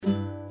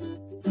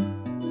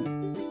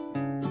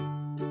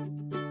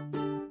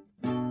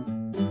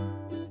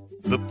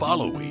The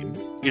following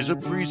is a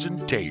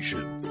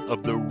presentation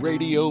of the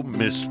Radio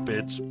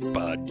Misfits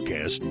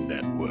Podcast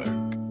Network.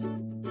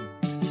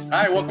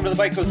 Hi, welcome to The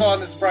Bike Goes On.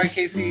 This is Brian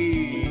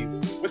Casey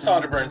with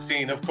Sonda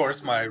Bernstein, of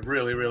course, my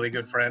really, really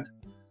good friend.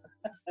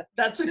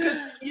 That's a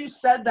good, you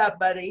said that,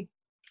 buddy.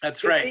 That's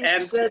Good right. thing And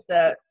you said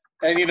that.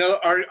 and you know,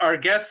 our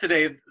guest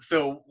today,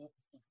 so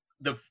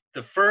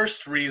the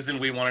first reason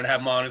we wanted to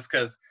have him on is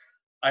because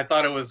I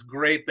thought it was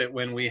great that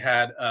when we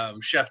had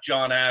Chef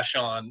John Ash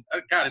on,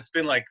 God, it's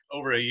been like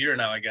over a year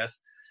now, I guess.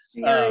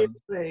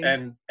 Seriously.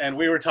 And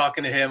we were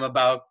talking to him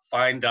about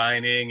fine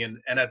dining, and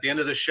at the end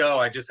of the show,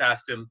 I just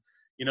asked him,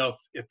 you know,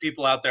 if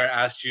people out there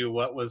asked you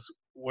where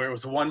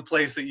was one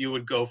place that you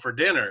would go for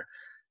dinner,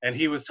 and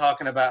he was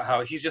talking about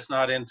how he's just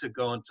not into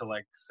going to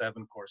like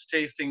 7-course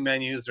tasting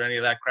menus or any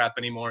of that crap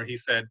anymore. He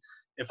said,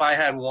 if I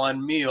had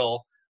one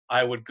meal,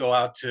 I would go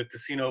out to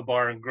Casino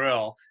Bar and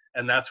Grill,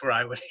 and that's where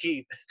I would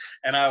eat.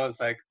 And I was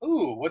like,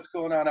 ooh, what's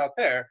going on out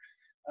there?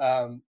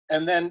 And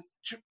then,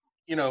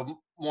 you know,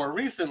 more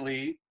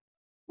recently,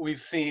 we've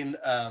seen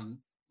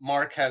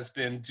Mark has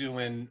been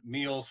doing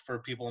meals for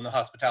people in the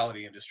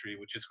hospitality industry,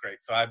 which is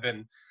great. So I've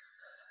been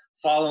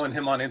following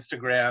him on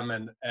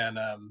Instagram,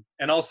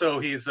 and also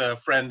he's a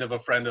friend of the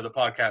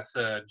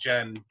podcast,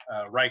 Jen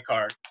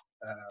Reichart.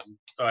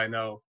 So I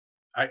know,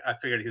 I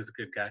figured he was a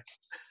good guy.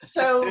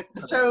 So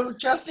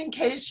just in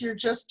case you're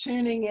just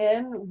tuning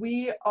in,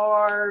 we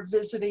are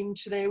visiting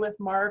today with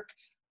Mark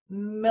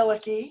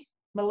Malicki.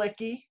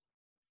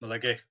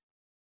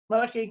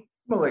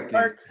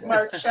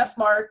 Chef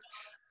Mark,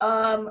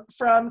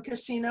 from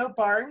Casino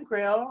Bar and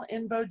Grill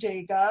in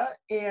Bodega.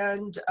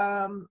 And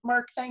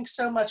Mark, thanks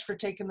so much for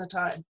taking the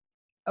time.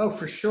 Oh,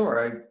 for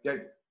sure.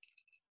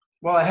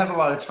 I have a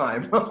lot of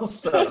time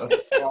also.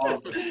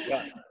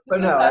 Yeah.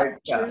 But no,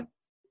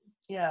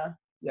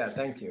 yeah,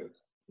 thank you.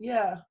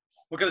 Yeah.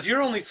 Because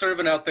you're only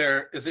serving out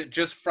there, is it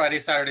just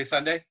Friday, Saturday,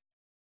 Sunday?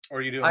 Or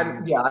are you doing?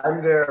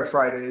 I'm there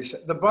Fridays.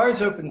 The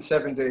bar's open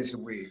 7 days a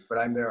week, but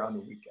I'm there on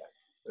the weekend.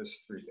 Those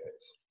 3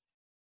 days.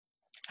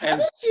 How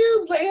did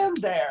you land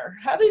there?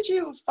 How did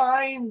you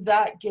find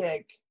that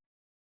gig?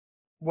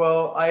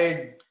 Well,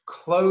 I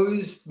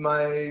closed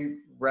my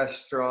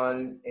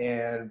restaurant,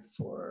 and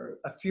for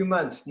a few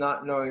months,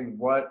 not knowing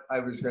what I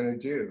was going to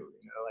do,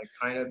 you know, like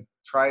kind of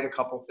tried a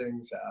couple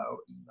things out,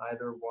 and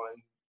neither one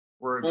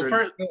were a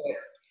good fit.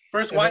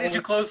 First, why did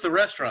you close the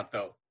restaurant,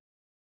 though?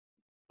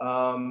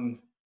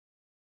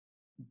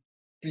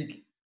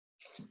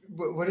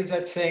 What is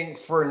that saying?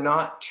 For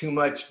not too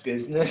much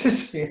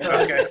business. You know?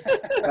 Okay.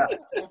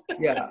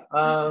 Yeah.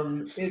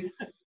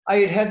 I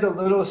had the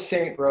little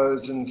St.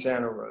 Rose in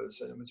Santa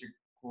Rosa, and it was a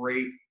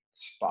great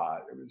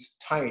spot. It was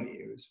tiny.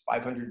 It was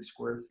 500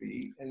 square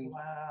feet. And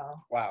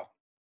wow.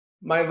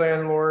 My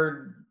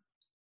landlord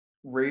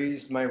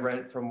raised my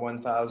rent from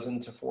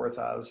 $1,000 to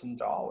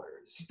 $4,000.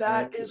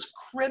 That is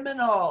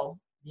criminal.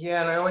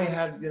 Yeah, and I only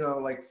had, you know,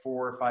 like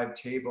 4 or 5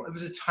 tables. It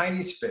was a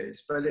tiny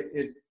space, but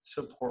it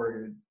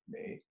supported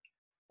me.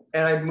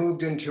 And I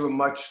moved into a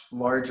much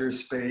larger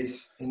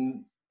space,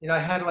 and, you know, I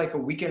had like a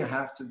week and a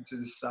half to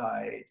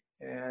decide.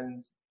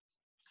 And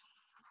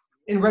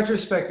in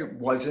retrospect, it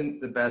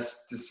wasn't the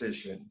best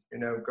decision, you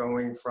know,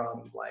 going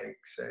from like,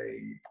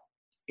 say,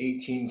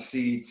 18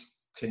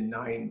 seats to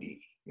 90,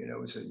 you know,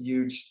 it was a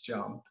huge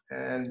jump.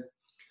 And,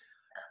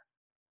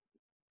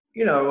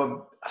 you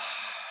know,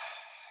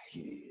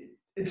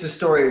 it's a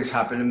story that's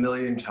happened a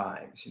million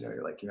times. You know,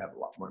 you're like, you have a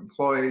lot more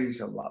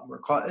employees, a lot more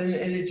cost, and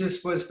it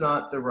just was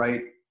not the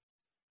right.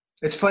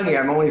 It's funny,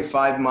 I'm only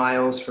 5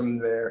 miles from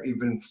there,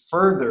 even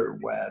further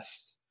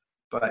west,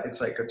 but it's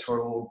like a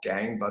total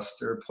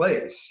gangbuster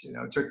place. You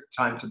know, it took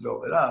time to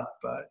build it up,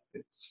 but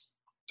it's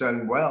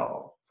done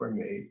well for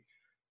me.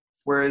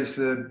 Whereas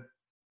the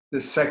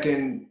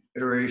second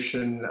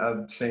iteration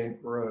of St.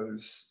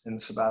 Rose in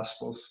the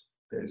Sebastopol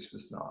space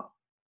was not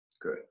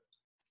good.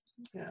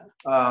 Yeah.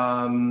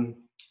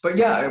 But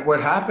yeah,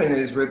 what happened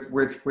is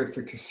with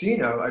the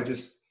casino, I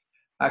just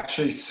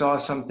actually saw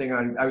something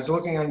I was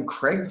looking on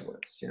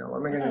Craigslist, you know, what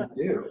am I going to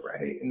do,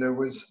 right? And there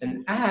was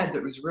an ad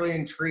that was really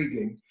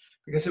intriguing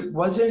because it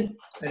wasn't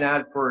an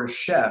ad for a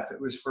chef. It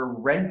was for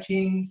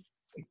renting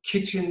a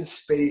kitchen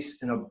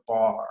space in a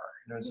bar.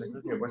 And I was like,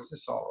 okay, what's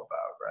this all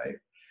about, right?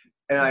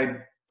 And I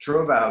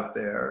drove out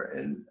there,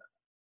 and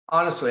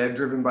honestly, I've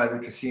driven by the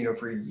casino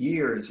for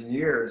years and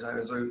years. I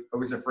was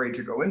always afraid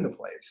to go in the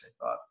place. I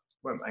thought,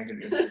 what am I going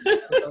to do?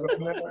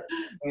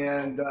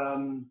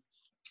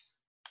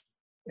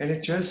 And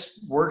it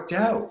just worked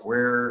out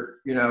where,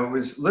 you know, it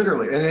was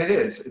literally, and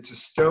it's a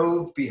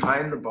stove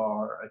behind the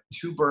bar, a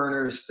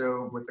 2-burner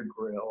stove with a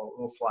grill, a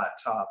little flat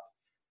top,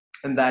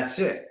 and that's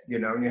it, you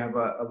know, and you have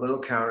a little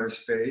counter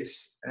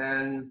space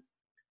and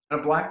a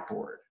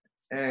blackboard.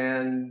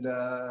 And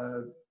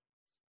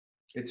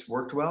it's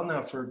worked well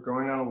now for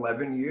going on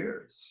 11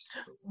 years.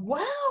 Wow,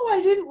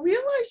 I didn't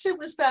realize it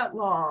was that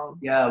long.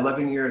 Yeah,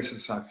 11 years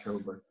this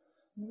October.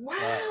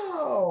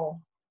 Wow.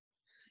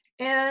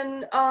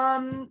 And,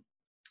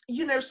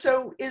 you know,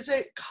 so is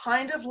it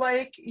kind of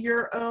like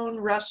your own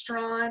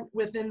restaurant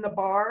within the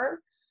bar?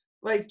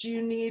 Like, do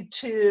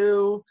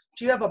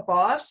you have a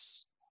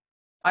boss?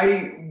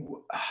 I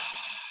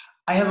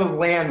have a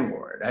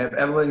landlord. I have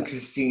Evelyn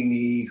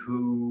Cassini,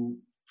 who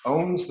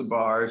owns the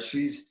bar.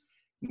 She's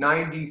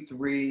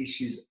 93.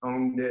 She's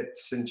owned it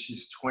since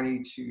she's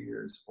 22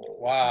 years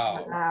old.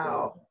 Wow.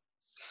 Wow.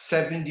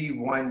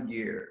 71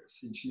 years.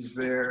 And she's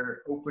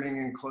there opening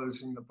and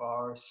closing the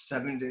bar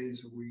 7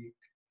 days a week.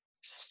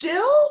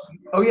 Still?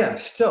 Oh, yeah,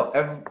 still.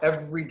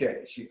 Every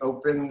day. She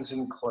opens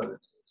and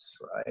closes,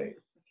 right?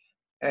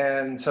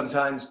 And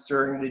sometimes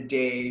during the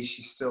day,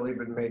 she still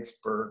even makes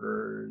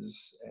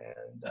burgers.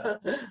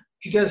 And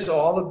she does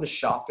all of the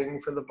shopping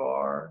for the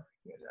bar,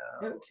 you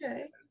know.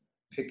 Okay.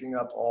 Picking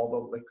up all the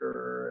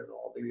liquor and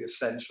all the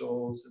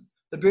essentials. And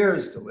the beer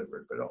is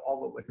delivered, but all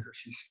the liquor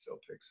she still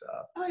picks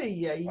up.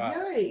 Ay, ay, Wow.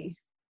 ay.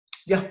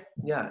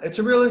 Yeah. It's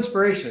a real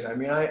inspiration. I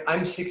mean,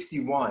 I'm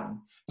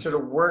 61. So to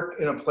work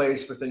in a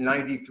place with a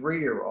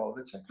 93-year-old,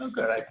 it's like, oh,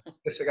 good. I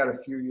guess I got a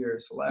few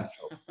years left.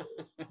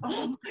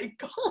 Oh, my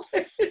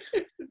God.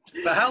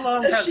 So how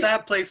long has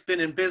that place been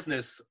in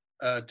business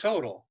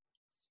total?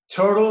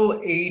 Total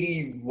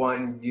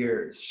 81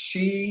 years.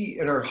 She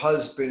and her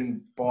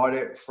husband bought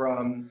it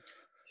from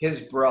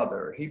his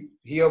brother.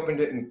 He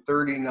opened it in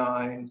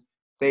 39.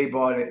 They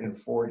bought it in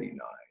 49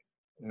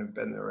 and have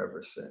been there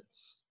ever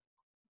since.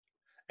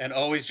 And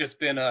always just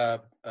been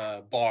a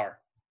bar.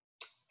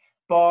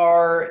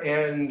 Bar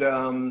and,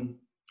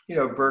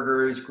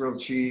 burgers,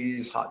 grilled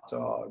cheese, hot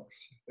dogs,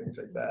 things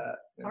like that.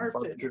 And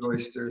barbecued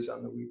oysters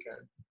on the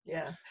weekend.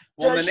 Yeah.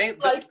 Well, Does the name,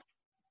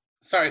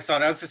 sorry,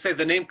 Son, I was going to say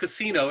the name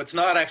casino, it's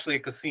not actually a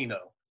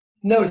casino.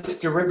 No, it's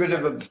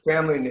derivative of the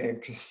family name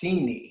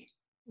Cassini,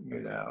 you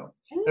know.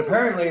 And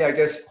apparently, I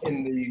guess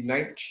in the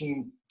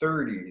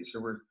 1930s,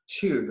 there were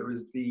two. There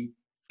was the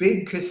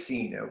big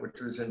casino, which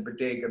was in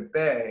Bodega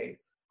Bay,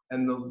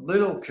 and the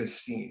little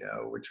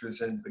casino, which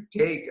was in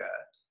Bodega.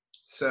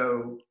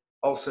 So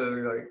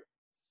also like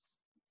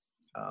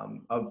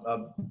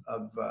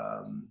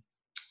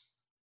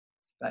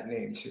that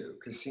name too,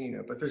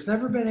 casino. But there's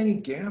never been any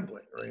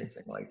gambling or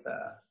anything like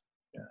that.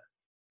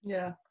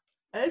 Yeah.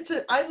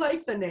 I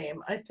like the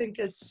name. I think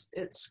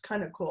it's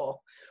kind of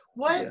cool.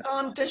 What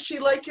does she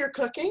like your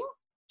cooking?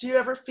 Do you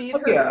ever feed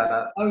her?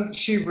 Yeah,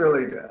 she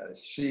really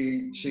does.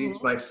 She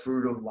eats my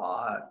food a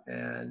lot,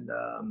 and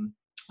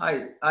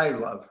I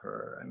love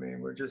her. I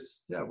mean, we're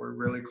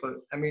really close.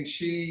 I mean,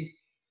 she's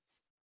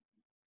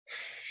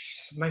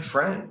my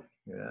friend.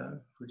 You know,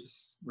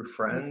 we're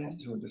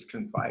friends. We just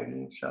confide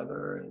in each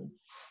other, and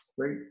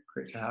great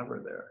to have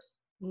her there.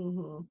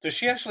 Mm-hmm. Does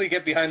she actually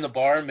get behind the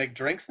bar and make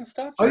drinks and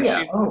stuff? Oh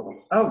yeah.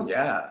 Oh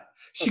yeah.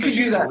 She can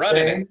do that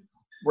thing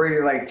where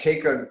you like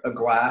take a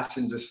glass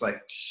and just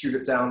like shoot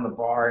it down the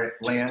bar and it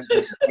lands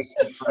right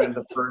in front of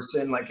the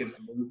person, like in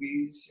the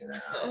movies, you know.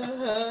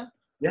 Uh-huh.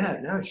 Yeah,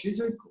 no, she's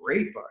a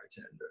great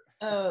bartender.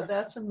 Oh,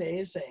 that's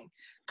amazing.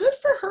 Good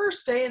for her,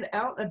 staying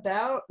out and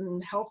about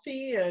and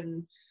healthy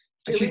and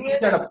doing she just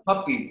got a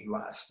puppy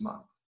last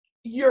month.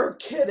 You're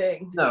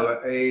kidding. No,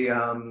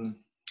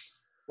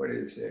 what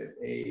is it?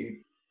 A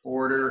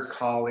Border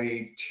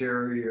Collie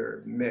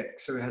Terrier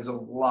mix. So it has a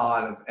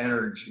lot of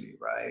energy,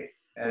 right?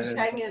 And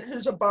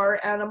who's a bar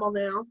animal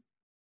now?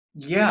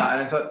 Yeah,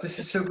 and I thought, this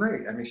is so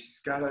great. I mean, she's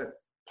got a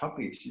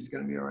puppy. She's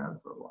going to be around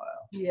for a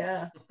while.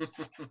 Yeah.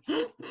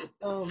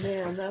 Oh,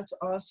 man, that's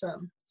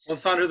awesome. Well,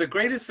 Sandra, the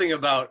greatest thing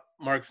about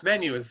Mark's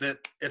menu is that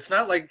it's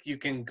not like you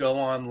can go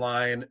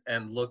online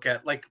and look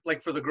at, like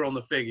for the Girl in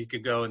the Fig, you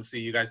could go and see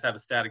you guys have a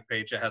static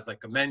page that has like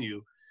a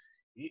menu.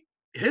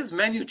 His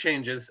menu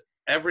changes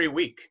every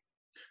week.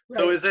 Right.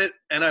 So is it,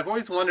 and I've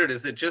always wondered,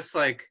 is it just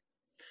like,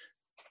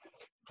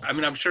 I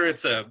mean, I'm sure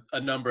it's a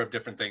number of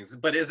different things,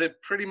 but is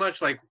it pretty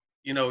much like,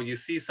 you know, you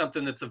see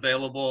something that's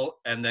available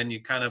and then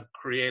you kind of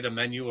create a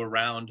menu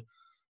around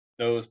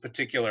those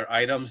particular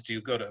items? Do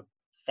you go to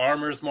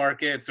farmers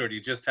markets or do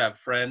you just have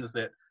friends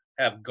that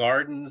have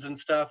gardens and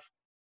stuff?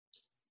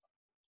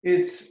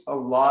 It's a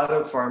lot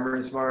of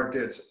farmers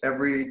markets.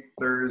 Every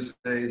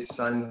Thursday,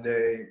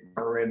 Sunday,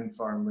 we're in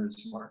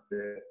farmers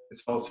market.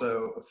 It's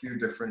also a few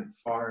different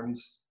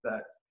farms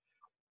that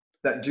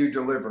do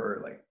deliver,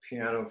 like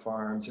piano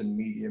farms and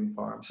medium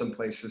farms, some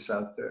places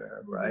out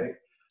there, right?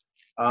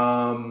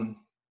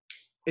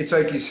 It's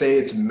like you say,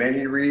 it's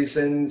many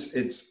reasons.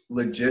 It's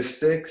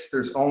logistics.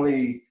 There's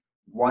only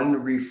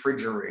one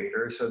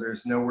refrigerator, so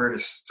there's nowhere to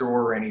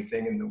store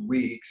anything in the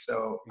week.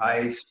 So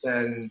I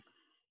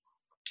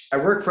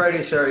work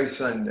Friday, Saturday,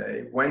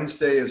 Sunday.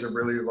 Wednesday is a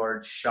really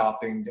large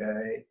shopping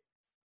day.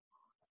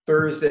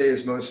 Thursday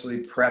is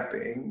mostly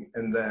prepping,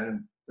 and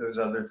then those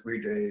other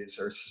 3 days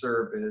are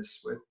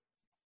service with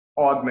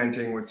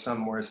augmenting with some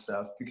more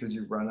stuff because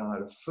you run out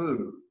of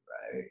food,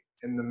 right?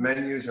 And the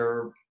menus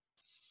are,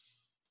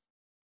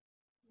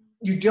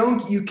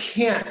 you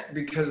can't,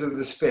 because of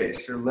the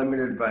space, you're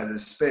limited by the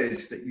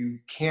space, that you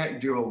can't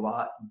do a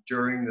lot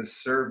during the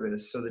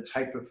service. So the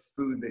type of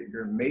food that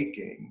you're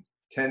making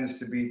tends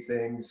to be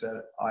things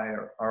that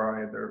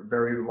are either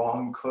very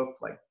long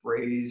cooked, like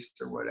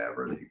braised or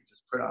whatever, that you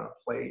just put on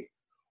a plate,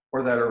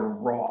 or that are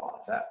raw,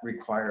 that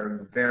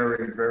require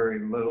very, very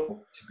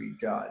little to be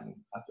done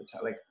at the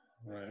time, like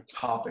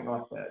topping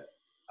off that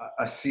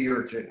a sea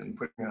urchin and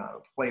putting it on a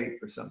plate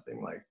or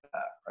something like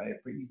that, right?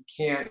 But you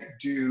can't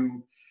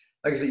do,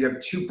 like I said, you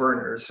have 2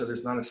 burners, so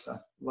there's not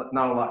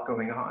a lot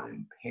going on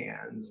in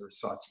pans or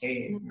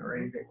sautéing or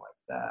anything like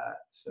that.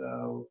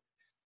 So,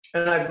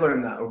 and I've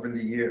learned that over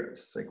the years.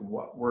 It's like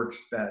what works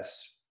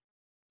best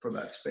for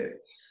that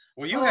space.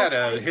 Well, you had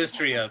a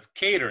history of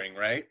catering,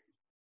 right?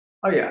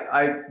 Oh yeah,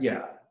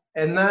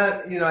 and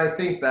that, I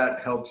think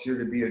that helps you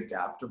to be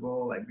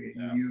adaptable. I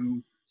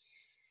mean,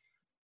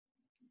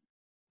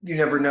 you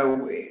never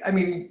know. I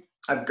mean,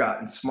 I've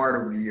gotten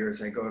smart over the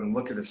years. I go and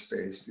look at a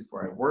space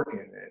before I work in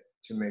it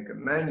to make a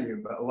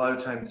menu, but a lot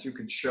of times you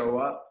could show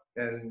up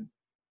and,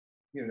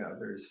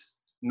 there's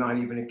not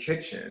even a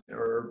kitchen.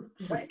 Or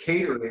with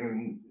catering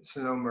in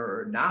Sonoma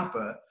or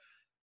Napa,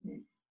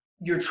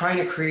 you're trying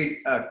to create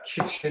a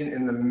kitchen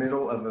in the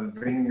middle of a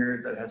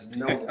vineyard that has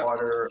no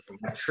water,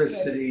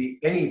 electricity,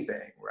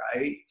 anything,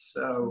 right?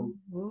 So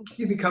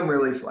you become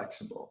really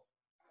flexible.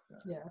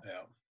 Yeah.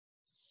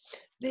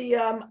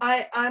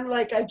 I'm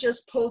like, I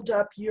just pulled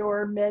up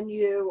your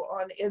menu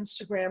on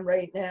Instagram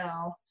right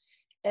now,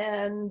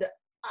 and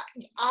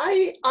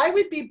I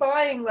would be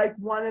buying like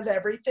one of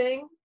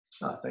everything.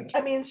 Oh, thank you.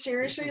 I mean,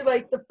 seriously,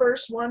 like the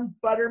first one,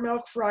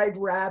 buttermilk fried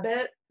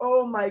rabbit.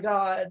 Oh my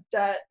God,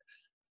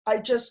 I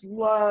just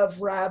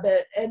love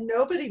rabbit, and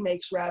nobody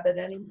makes rabbit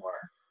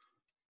anymore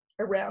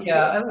around here.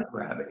 Yeah, I like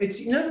rabbit. It's,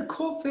 the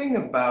cool thing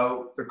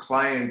about the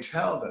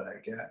clientele that I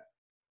get,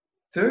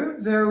 they're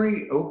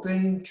very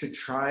open to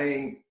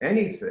trying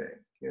anything.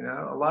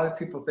 A lot of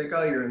people think,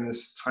 oh, you're in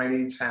this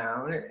tiny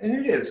town, and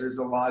it is. There's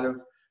a lot of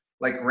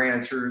like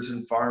ranchers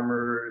and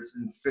farmers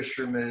and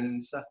fishermen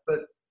and stuff,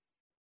 but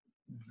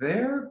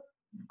they're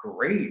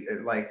great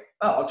at like,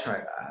 oh, I'll try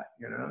that.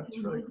 It's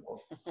really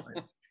cool.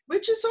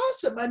 Which is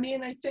awesome. I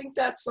mean, I think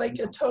that's like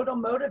a total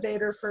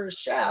motivator for a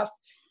chef,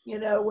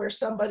 where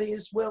somebody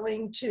is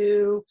willing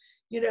to,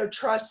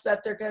 trust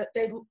that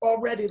they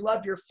already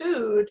love your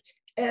food,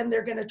 and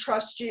they're going to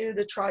trust you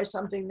to try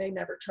something they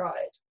never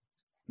tried.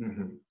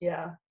 Mm-hmm.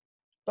 Yeah.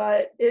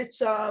 But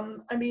it's,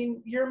 I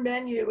mean, your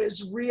menu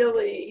is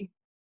really,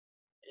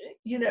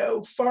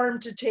 farm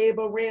to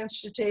table,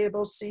 ranch to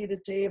table, sea to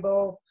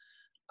table.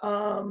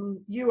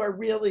 You are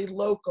really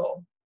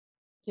local,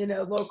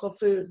 local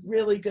food.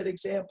 Really good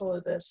example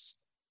of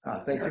this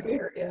Thank you.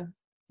 area.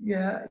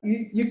 Yeah,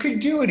 you could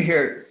do it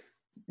here,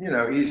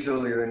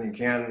 easily than you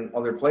can in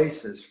other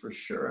places, for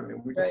sure. I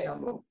mean, we just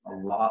have a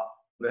lot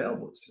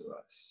available to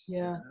us.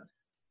 Yeah.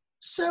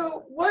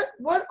 So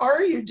what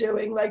are you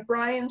doing? Like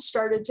Brian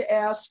started to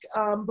ask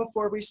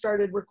before we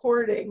started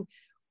recording,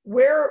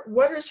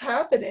 what is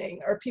happening?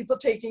 Are people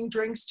taking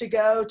drinks to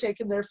go,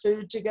 taking their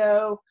food to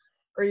go?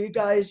 Or are you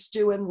guys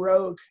doing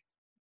rogue?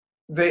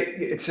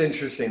 It's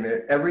interesting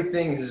that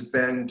everything has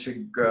been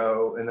to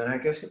go, and then I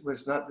guess it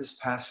was not this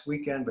past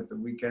weekend, but the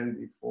weekend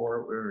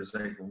before, where it was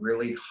like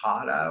really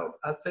hot out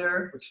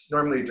there, which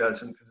normally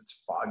doesn't because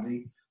it's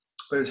foggy.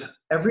 But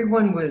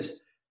everyone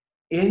was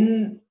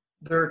in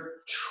their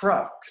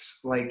trucks,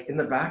 like in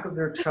the back of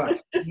their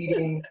trucks,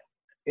 eating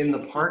in the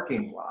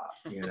parking lot.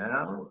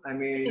 I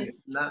mean,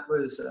 that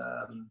was.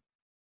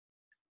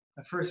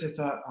 At first I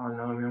thought, oh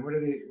no, man, what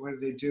are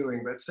they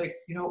doing? But it's like,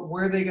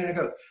 where are they going to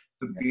go?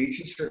 The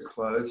beaches are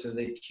closed, so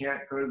they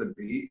can't go to the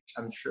beach.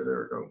 I'm sure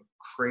they're going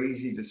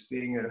crazy just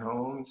being at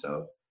home.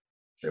 So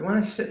they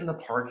want to sit in the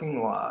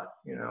parking lot,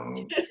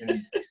 and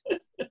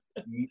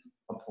eat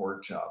a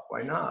pork chop.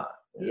 Why not?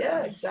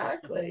 Yeah,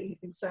 exactly.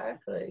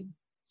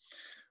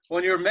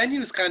 Well, your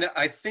menu's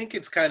I think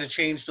it's kind of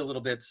changed a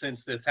little bit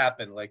since this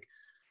happened. Like,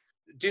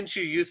 didn't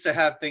you used to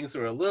have things that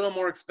were a little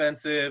more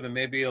expensive and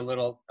maybe a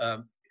little,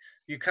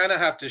 you kind of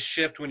have to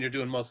shift when you're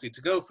doing mostly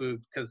to-go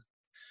food because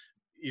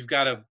you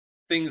got to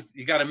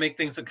make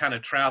things that kind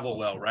of travel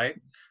well, right?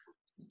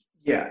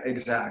 Yeah,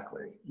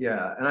 exactly.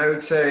 Yeah, and I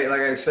would say,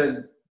 like I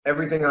said,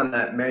 everything on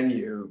that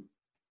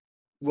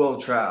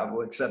will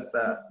travel except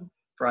that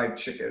fried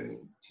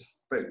chicken,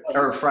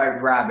 or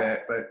fried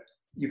rabbit, but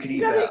you could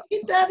eat that.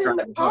 Eat that in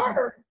the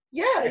car.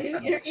 Yeah,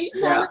 you're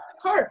eating that in the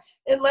car,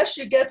 unless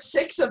you get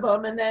 6 of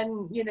them, and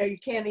then you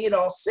can't eat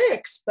all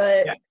 6.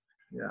 But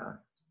yeah.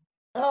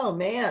 Oh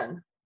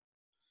man,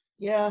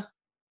 yeah.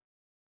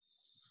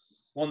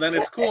 Well, then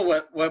it's cool.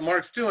 What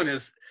Mark's doing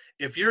is,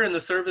 if you're in the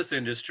service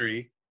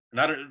industry,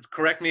 and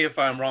correct me if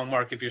I'm wrong,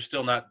 Mark, if you're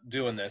still not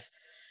doing this,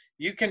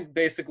 you can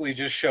basically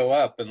just show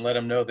up and let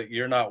him know that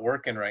you're not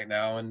working right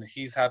now, and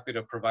he's happy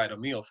to provide a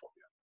meal for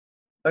you.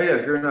 Oh yeah,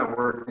 if you're not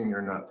working,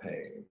 you're not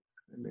paying.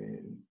 I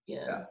mean,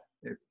 yeah.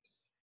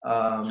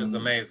 Which is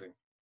amazing.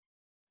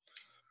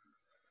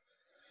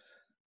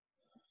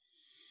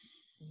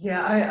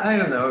 Yeah, I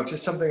don't know,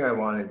 just something I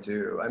want to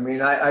do. I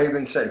mean, I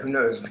even said, who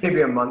knows,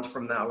 maybe a month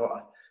from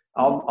now,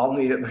 I'll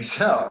need it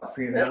myself,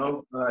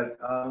 but,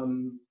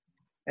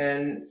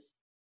 and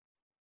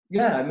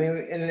yeah, I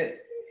mean, and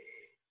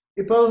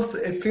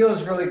it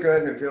feels really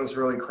good and it feels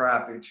really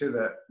crappy too,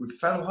 that we've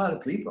fed a lot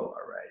of people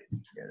already,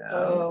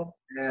 Oh,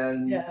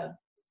 and yeah.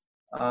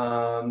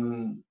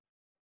 But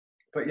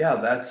yeah,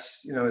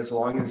 that's, as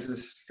long as this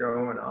is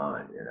going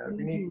on,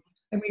 we need,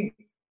 I mean,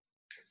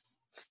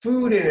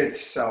 food in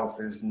itself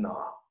is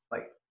not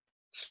like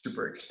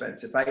super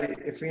expensive.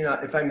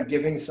 If I'm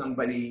giving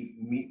somebody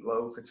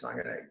meatloaf, it's not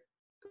gonna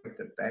break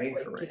the bank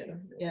or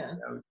anything. Yeah.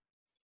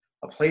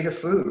 A plate of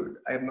food,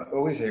 I'm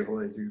always able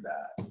to do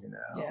that,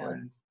 Yeah.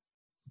 and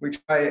we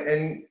try,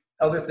 and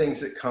other things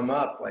that come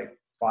up like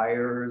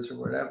fires or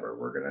whatever,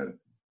 we're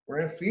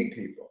gonna feed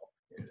people.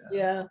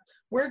 Yeah,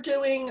 we're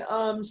doing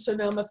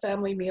Sonoma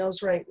Family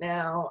Meals right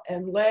now,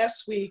 and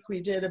last week we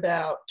did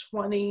about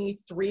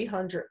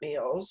 2,300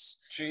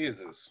 meals.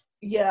 Jesus.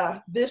 Yeah,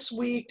 this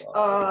week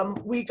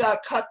we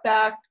got cut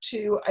back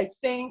to, I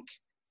think,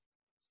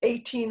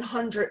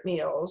 1,800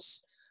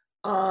 meals.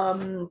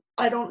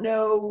 I don't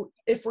know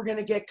if we're going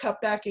to get cut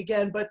back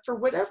again, but for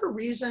whatever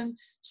reason,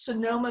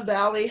 Sonoma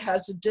Valley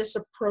has a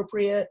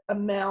disappropriate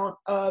amount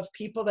of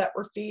people that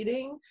we're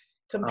feeding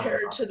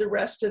compared to the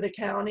rest of the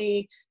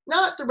county.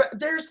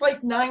 There's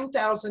like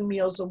 9,000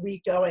 meals a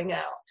week going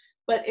out,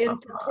 but in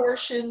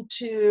proportion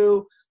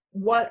to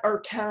what our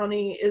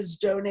county is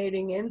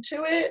donating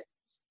into it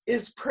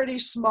is pretty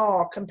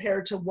small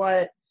compared to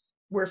what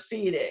we're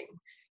feeding.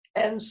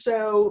 And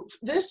so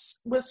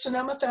this, with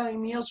Sonoma Family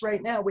Meals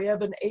right now, we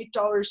have an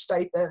 $8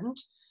 stipend,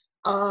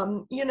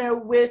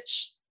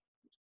 which,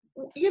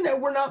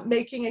 we're not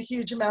making a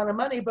huge amount of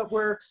money, but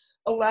we're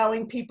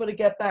allowing people to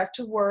get back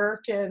to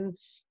work and,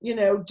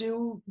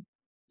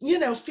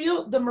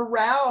 feel the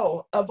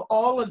morale of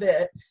all of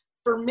it.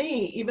 For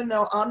me, even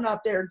though I'm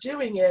not there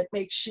doing it,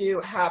 makes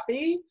you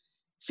happy,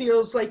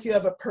 feels like you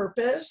have a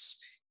purpose.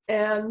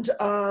 And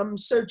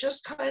so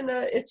just kind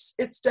of,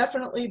 it's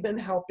definitely been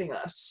helping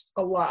us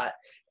a lot.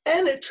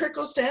 And it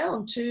trickles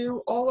down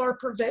to all our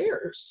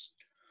purveyors.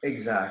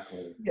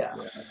 Exactly. Yeah.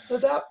 So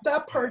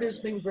that part has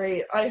been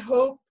great. I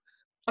hope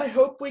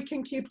we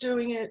can keep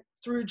doing it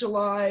through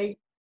July.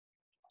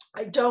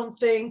 I don't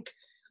think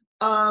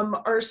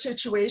our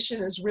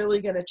situation is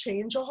really going to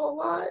change a whole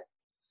lot.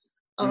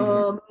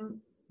 I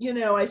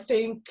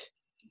think,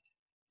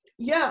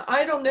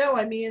 I don't know.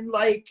 I mean,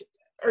 like,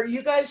 are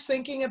you guys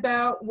thinking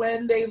about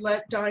when they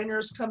let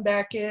diners come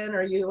back in?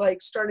 Are you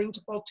like starting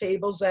to pull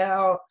tables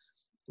out,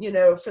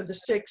 for the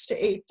 6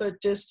 to 8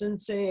 foot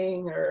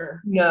distancing,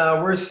 or?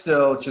 No, we're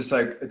still just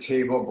like a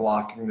table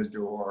blocking the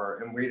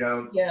door, and we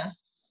don't. Yeah.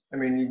 I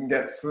mean, you can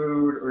get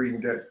food or you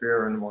can get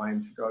beer and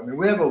wine to go. I mean,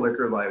 we have a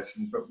liquor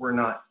license, but we're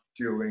not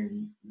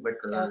doing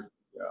liquor. Yeah.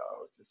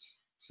 It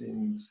just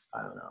seems,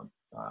 I don't know.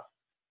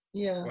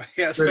 Yeah.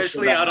 Yeah,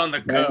 especially out on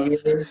the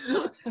coast.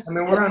 I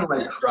mean, we're on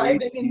like Driving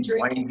crazy, and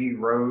drinking. windy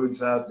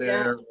roads out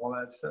there, all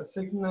that stuff. It's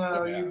like,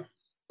 no, Yeah.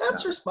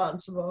 That's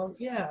responsible.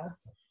 Yeah.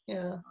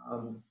 Yeah.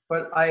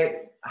 But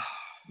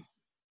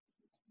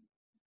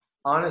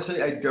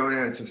honestly, I don't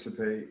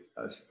anticipate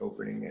us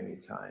opening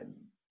anytime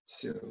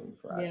soon.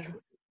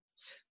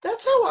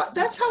 That's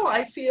how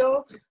I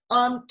feel.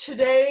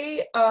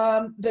 Today,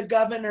 the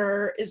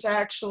governor is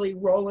actually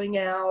rolling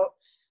out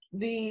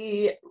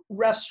the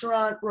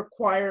restaurant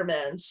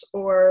requirements,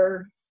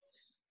 or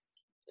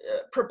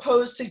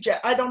proposed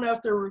I don't know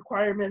if they're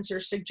requirements or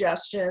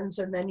suggestions,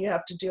 and then you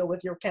have to deal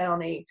with your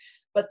county,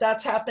 but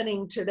that's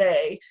happening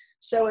today.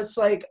 So it's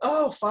like,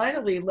 oh,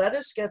 finally, let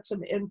us get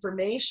some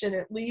information,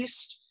 at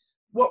least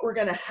what we're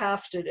going to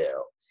have to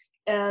do.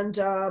 And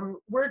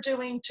we're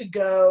doing to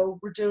go,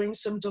 we're doing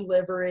some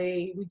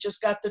delivery. We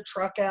just got the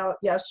truck out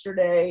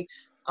yesterday.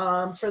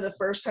 For the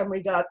first time,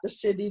 we got the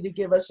city to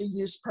give us a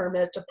use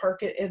permit to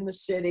park it in the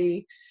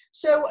city.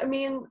 So, I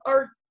mean,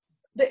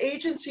 the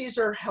agencies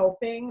are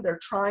helping. They're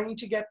trying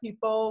to get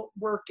people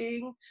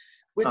working,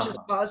 which is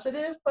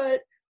positive.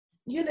 But,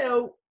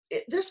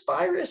 this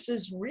virus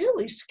is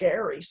really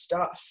scary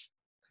stuff.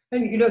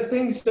 And,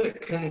 things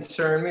that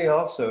concern me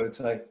also, it's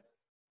like,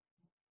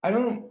 I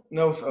don't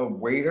know if a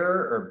waiter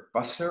or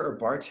busser or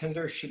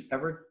bartender should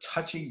ever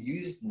touch a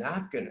used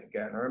napkin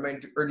again. Or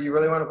do you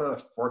really want to put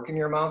a fork in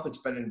your mouth that's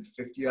been in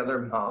 50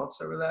 other mouths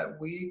over that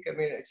week? I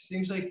mean, it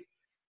seems like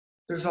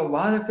there's a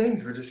lot of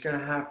things we're just going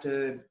to have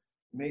to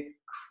make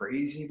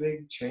crazy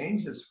big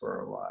changes for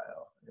a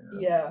while.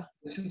 Yeah.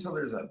 Just until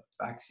there's a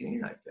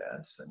vaccine, I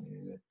guess. I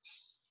mean,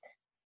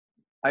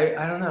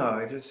 I don't know.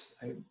 I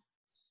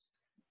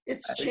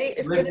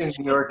lived in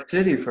New York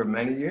City for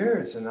many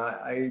years, and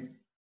I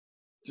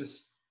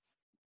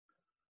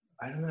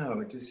don't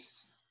know, it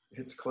just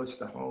hits close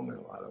to home in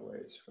a lot of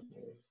ways for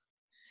me.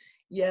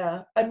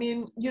 Yeah, I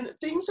mean,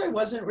 things I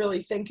wasn't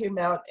really thinking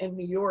about in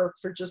New York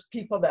for just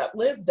people that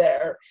live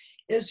there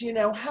is,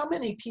 how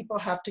many people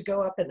have to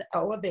go up an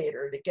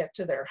elevator to get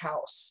to their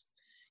house,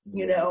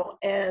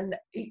 and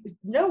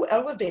no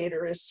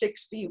elevator is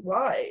 6 feet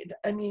wide.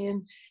 I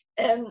mean,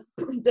 and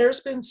there's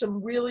been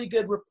some really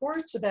good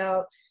reports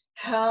about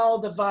how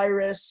the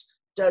virus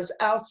does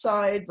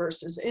outside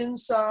versus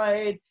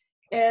inside.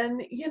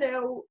 And,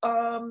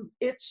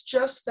 it's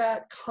just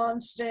that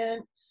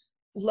constant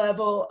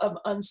level of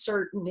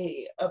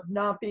uncertainty, of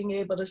not being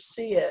able to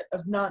see it,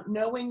 of not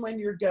knowing when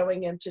you're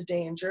going into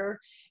danger.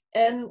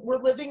 And we're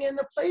living in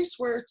a place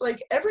where it's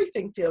like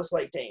everything feels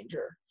like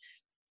danger.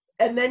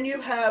 And then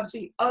you have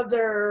the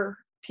other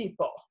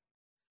people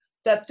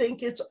that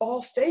think it's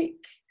all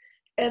fake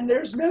and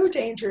there's no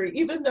danger,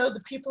 even though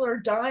the people are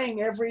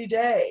dying every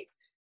day.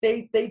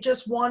 They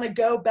just want to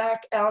go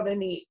back out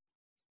and eat.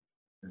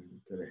 And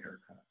get a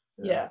haircut.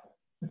 Yeah.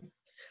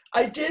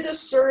 I did a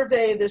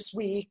survey this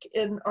week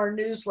in our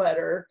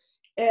newsletter,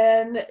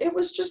 and it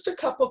was just a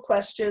couple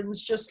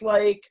questions, just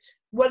like,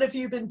 what have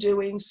you been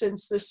doing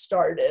since this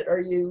started? Are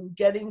you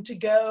getting to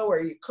go?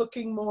 Are you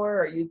cooking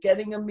more? Are you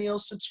getting a meal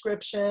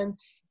subscription?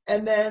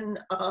 And then,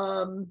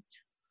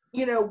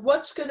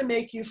 what's going to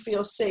make you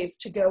feel safe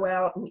to go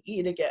out and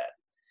eat again?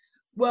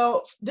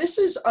 Well, this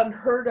is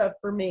unheard of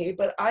for me,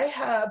 but I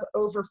have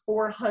over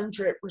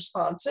 400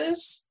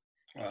 responses.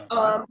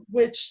 Wow.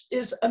 Which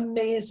is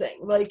amazing.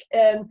 Like,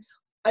 and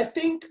I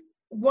think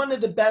one of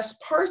the best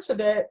parts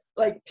of it,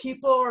 like,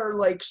 people are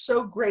like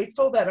so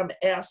grateful that I'm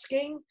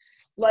asking.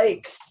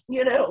 Like,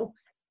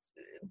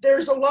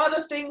 there's a lot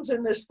of things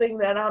in this thing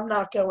that I'm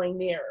not going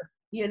near.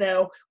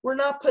 We're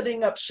not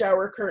putting up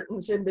shower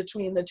curtains in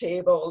between the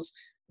tables.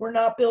 We're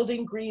not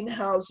building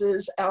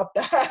greenhouses out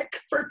back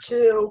for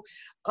two.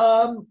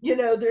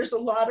 There's a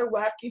lot of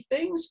wacky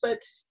things, but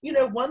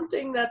one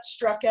thing that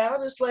struck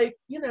out is like,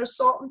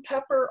 salt and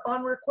pepper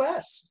on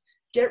request.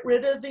 Get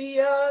rid of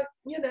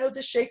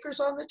the shakers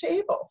on the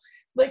table.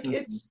 Like,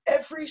 it's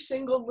every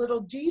single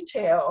little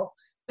detail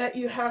that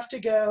you have to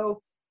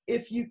go,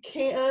 if you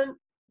can't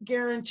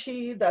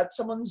guarantee that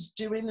someone's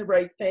doing the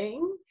right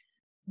thing,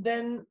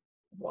 then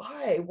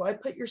why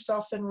put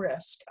yourself in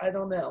risk? I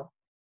don't know.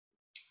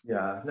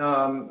 Yeah,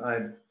 no,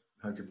 I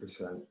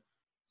 100%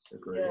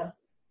 agree. Yeah.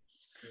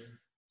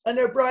 I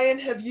know, Brian,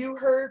 have you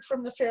heard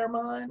from the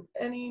Fairmont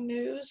any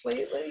news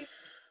lately?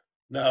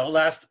 No,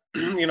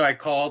 I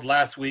called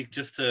last week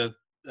just to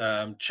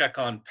check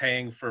on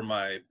paying for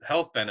my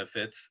health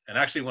benefits. And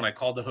actually, when I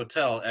called the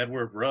hotel,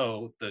 Edward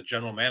Rowe, the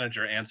general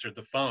manager, answered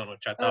the phone,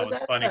 which I thought was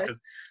funny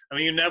because,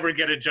 you never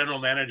get a general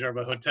manager of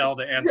a hotel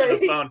to answer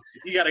the phone.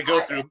 You got to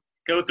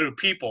go through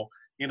people,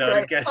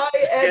 to get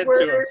Edward.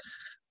 to them.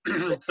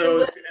 So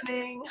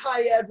listening.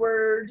 Hi,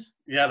 Edward.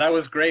 Yeah, that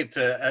was great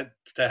to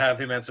have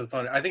him answer the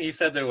phone. I think he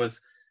said there was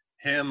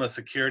him, a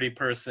security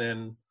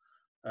person,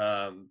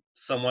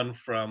 someone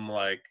from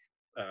like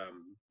a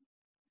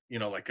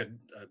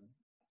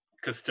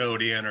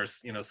custodian or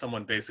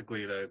someone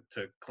basically to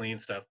clean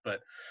stuff, but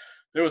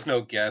there was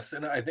no guest.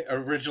 And I think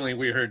originally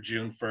we heard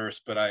June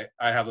 1st, but I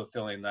have a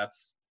feeling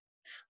that's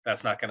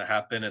not going to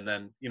happen. And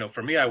then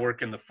for me, I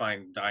work in the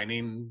fine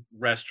dining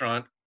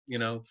restaurant,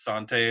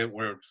 Sante,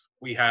 where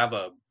we have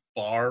a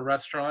bar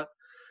restaurant,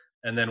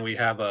 and then we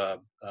have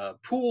a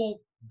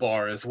pool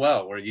bar as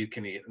well where you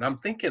can eat. And I'm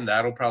thinking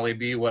that'll probably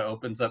be what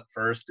opens up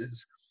first,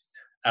 is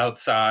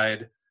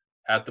outside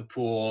at the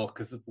pool,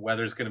 because the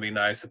weather's going to be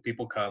nice. If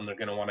people come, they're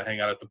going to want to hang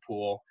out at the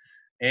pool,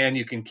 and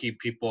you can keep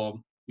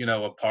people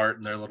apart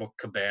in their little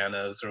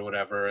cabanas or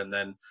whatever. And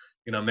then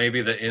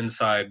maybe the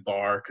inside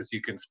bar, because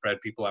you can spread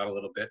people out a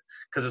little bit,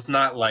 because it's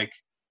not like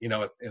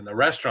in the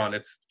restaurant,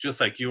 it's just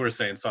like you were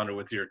saying, Sandra,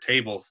 with your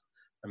tables.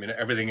 I mean,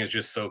 everything is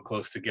just so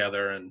close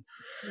together. And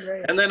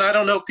right. And then I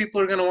don't know if people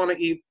are going to want to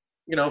eat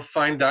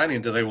fine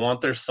dining. Do they want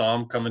their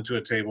som coming to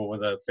a table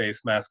with a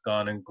face mask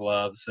on and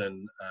gloves,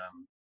 and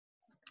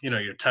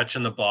you're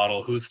touching the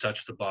bottle, who's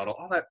touched the bottle,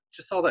 all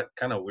that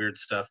kind of weird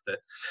stuff. That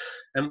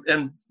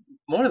and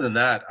more than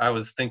that, I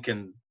was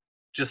thinking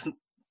just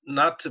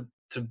not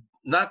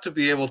to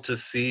be able to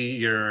see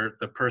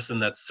the person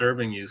that's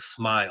serving you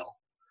smile,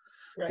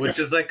 Right. which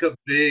is like a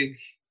big,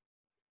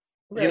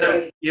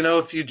 right.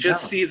 if you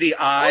just see the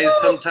eyes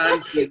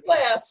sometimes.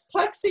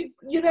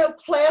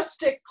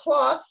 Plastic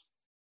cloth.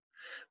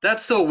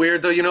 That's so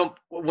weird though.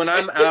 When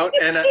I'm out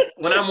and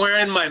when I'm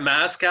wearing my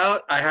mask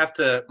out,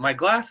 my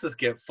glasses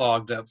get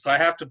fogged up. So I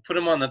have to put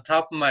them on the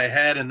top of my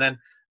head and then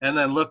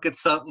look at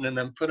something and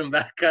then put them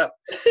back up.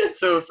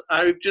 So if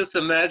I'm just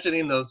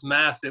imagining those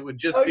masks, it would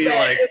just be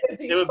like,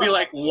 it would be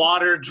like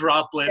water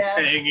droplets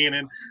hanging,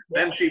 and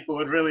then people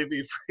would really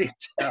be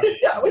freaked out.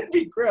 That would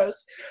be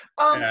gross.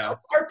 Are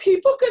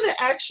people going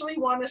to actually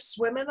want to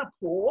swim in a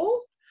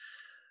pool?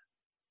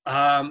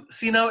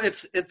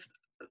 It's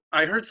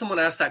I heard someone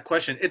ask that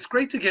question. It's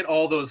great to get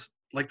all those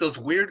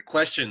weird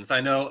questions. I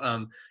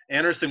know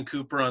Anderson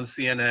Cooper on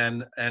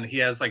CNN, and he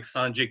has like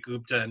Sanjay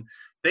Gupta, and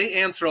they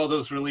answer all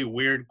those really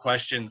weird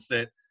questions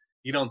that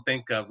you don't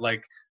think of.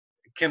 Like,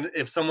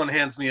 if someone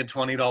hands me a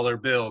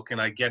 $20 bill, can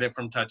I get it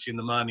from touching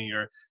the money?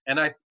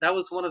 That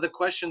was one of the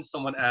questions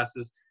someone asked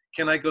is,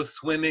 can I go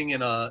swimming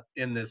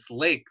in this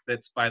lake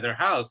that's by their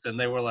house? And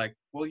they were like,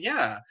 well,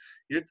 yeah,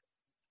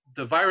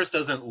 the virus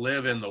doesn't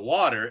live in the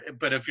water,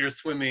 but if you're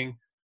swimming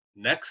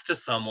next to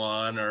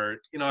someone,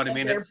 or what I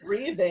mean, they're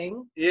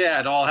breathing. Yeah,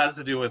 it all has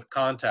to do with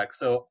contact.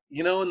 So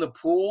in the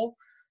pool,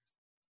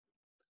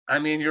 I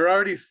mean, you're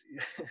already,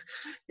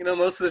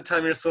 most of the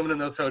time you're swimming in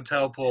those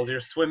hotel pools. You're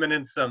swimming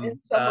in In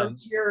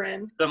someone's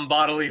urine. some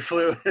bodily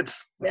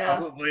fluids, Yeah.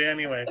 probably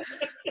anyway.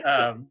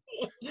 Um,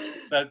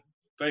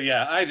 but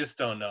yeah, I just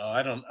don't know.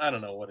 I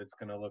don't know what it's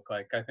going to look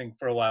like. I think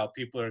for a while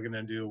people are going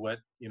to do what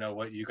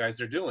you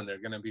guys are doing.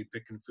 They're going to be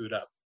picking food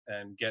up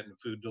and getting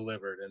food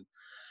delivered, and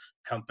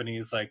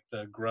companies like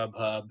the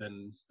Grubhub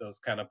and those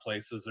kind of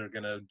places are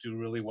going to do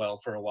really well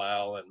for a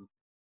while.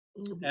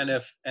 And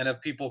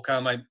if people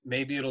come,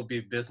 maybe it'll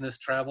be business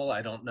travel.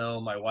 I don't know.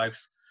 My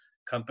wife's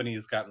company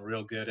has gotten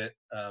real good at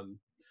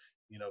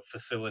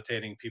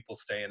facilitating people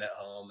staying at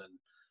home,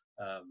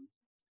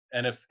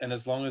 and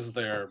as long as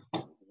their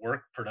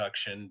work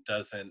production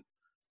doesn't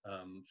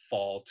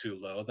fall too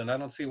low, then I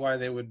don't see why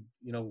they would.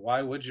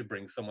 Why would you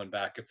bring someone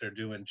back if they're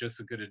doing just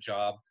as good a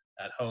job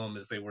at home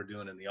as they were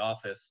doing in the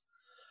office?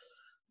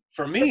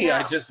 For me,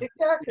 I just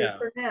exactly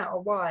for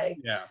now. Why?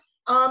 Yeah.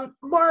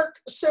 Mark,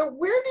 so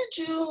where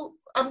did you,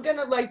 I'm going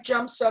to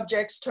jump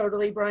subjects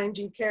totally. Brian,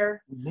 do you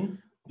care? Mm-hmm.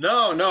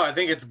 No, I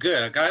think it's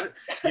good. I got,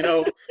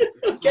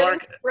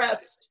 Mark.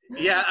 Impressed.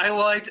 Yeah,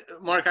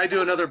 Mark, I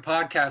do another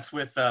podcast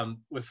with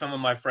some of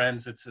my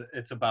friends.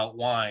 It's about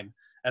wine.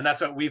 And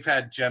that's what we've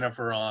had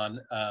Jennifer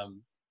on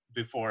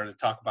before to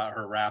talk about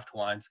her raft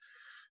wines.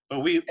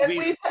 But we've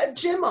had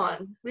Jim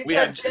on. We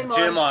had Jim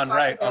on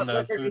right on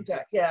the food.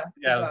 Yeah.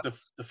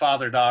 The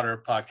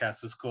father-daughter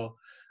podcast was cool.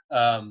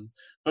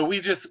 But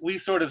we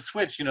sort of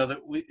switched,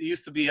 that it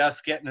used to be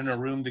us getting in a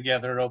room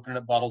together, opening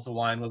up bottles of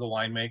wine with a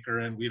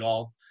winemaker, and we'd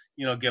all,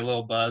 get a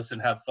little buzzed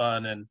and have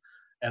fun.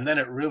 And then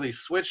it really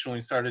switched when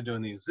we started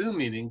doing these Zoom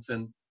meetings.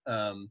 And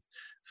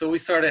so we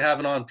started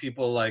having on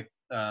people like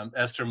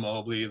Esther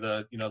Mobley,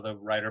 the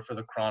writer for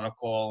the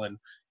Chronicle, and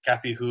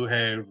Kathy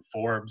Huhe,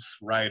 Forbes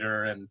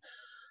writer,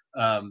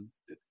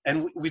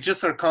 and we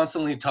just are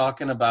constantly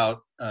talking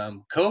about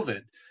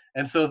COVID.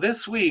 And so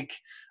this week,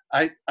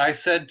 I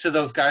said to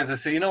those guys, I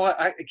said, you know what,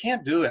 I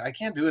can't do it. I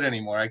can't do it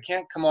anymore. I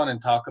can't come on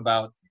and talk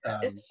about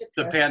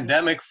the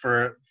pandemic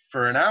for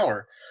an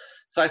hour.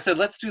 So I said,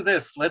 let's do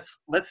this.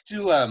 Let's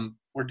do,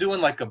 we're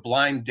doing like a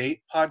blind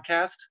date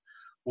podcast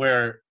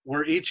where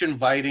we're each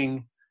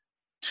inviting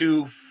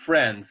two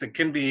friends. It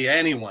can be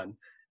anyone.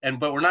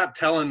 But we're not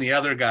telling the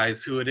other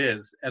guys who it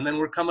is. And then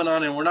we're coming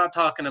on and we're not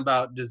talking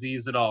about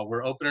disease at all.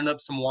 We're opening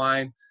up some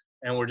wine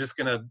and we're just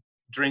going to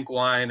drink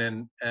wine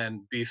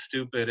and be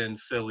stupid and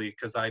silly,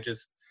 because I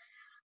just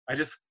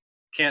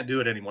can't do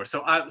it anymore.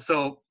 So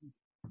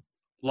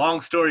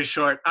long story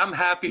short, I'm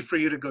happy for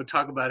you to go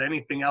talk about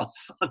anything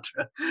else,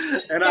 Sandra.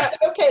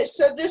 Okay,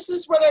 so this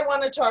is what I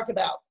want to talk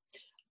about.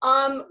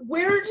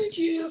 Where did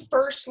you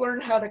first learn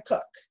how to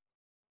cook?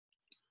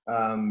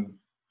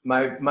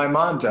 My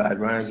mom died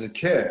when I was a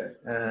kid,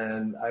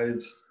 and I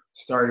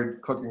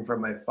started cooking for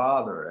my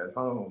father at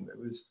home. It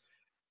was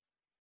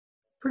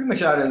pretty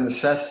much out of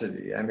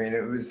necessity. I mean,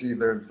 it was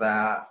either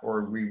that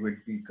or we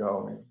would be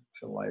going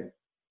to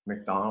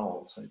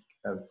McDonald's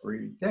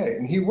every day.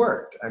 And he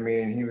worked. I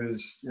mean, he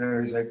was,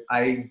 he's like,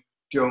 I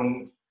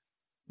don't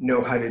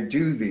know how to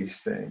do these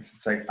things.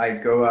 It's like, I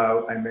go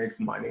out, I make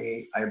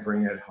money, I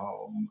bring it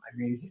home. I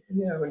mean,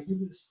 and he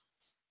was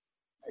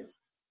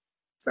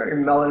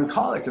very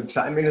melancholic at the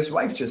time. I mean, his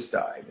wife just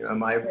died,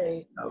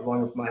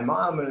 along with my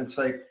mom. And it's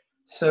like,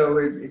 so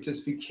it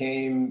just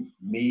became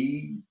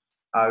me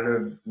out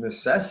of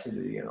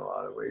necessity in a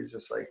lot of ways,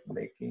 just like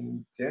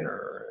making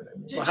dinner.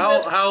 Well,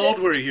 how old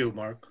were you,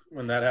 Mark,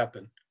 when that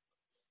happened?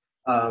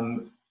 I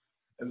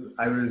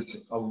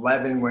was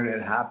 11 when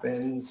it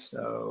happened.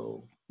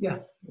 So yeah,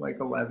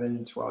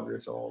 11, 12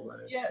 years old. When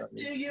it started.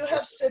 Do you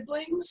have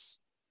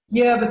siblings?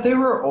 Yeah, but they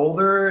were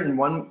older, and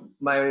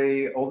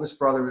my oldest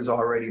brother was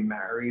already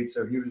married,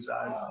 so he was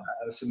out of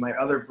the house, and my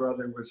other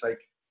brother was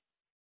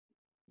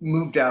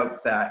moved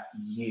out that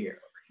year.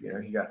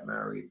 He got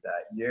married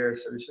that year,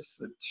 so it was just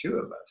the two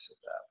of us at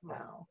that point.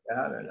 Wow.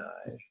 Dad and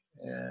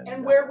I.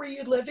 And where were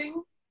you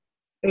living?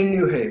 In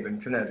New Haven,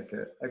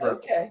 Connecticut. I grew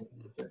up in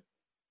Connecticut.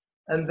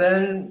 And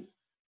then,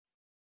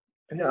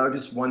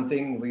 just one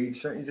thing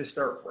leads to, you just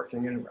start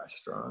working in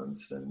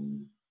restaurants,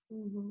 and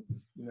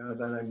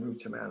then I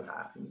moved to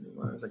Manhattan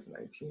when I was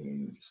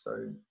 19. Just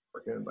started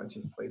working in a bunch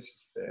of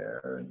places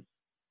there, and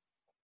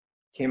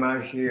came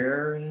out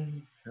here,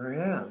 and here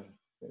I am.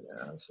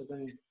 So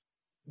then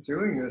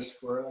doing this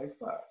for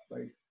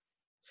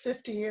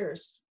 50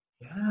 years.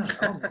 Yeah.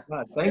 Oh my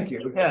God. Thank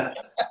you. Yeah.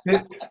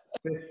 50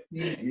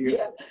 years.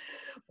 Yeah.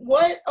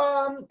 What?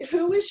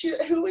 Who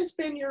has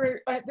been your?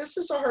 This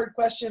is a hard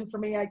question for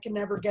me. I can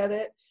never get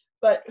it.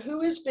 But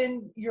who has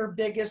been your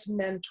biggest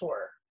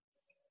mentor?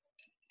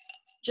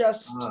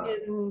 Just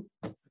in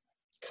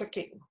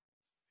cooking.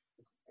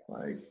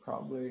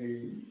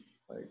 Probably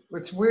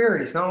it's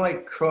weird. It's not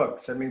like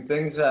cooks. I mean,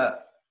 things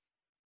that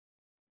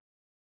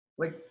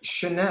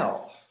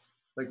Chanel,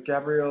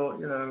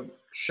 Gabrielle,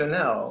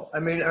 Chanel. I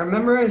mean, I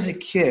remember as a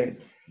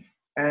kid,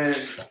 and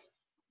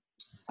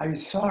I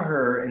saw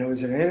her, and it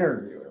was an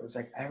interview. It was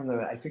I don't know,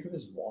 I think it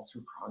was Walter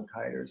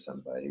Cronkite or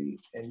somebody,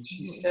 and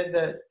she said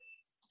that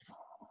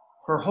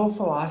her whole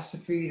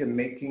philosophy to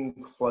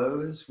making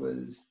clothes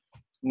was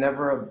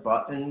never a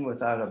button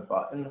without a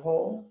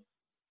buttonhole.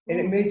 And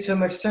it made so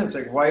much sense.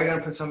 Like, why are you going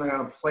to put something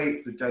on a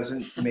plate that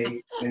doesn't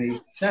make any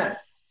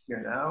sense, you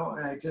know?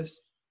 And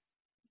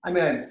I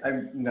mean,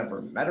 I've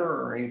never met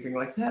her or anything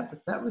like that,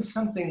 but that was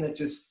something that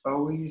just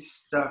always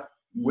stuck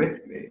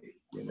with me,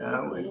 you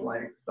know? And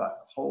like that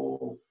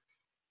whole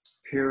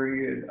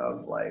period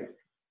of like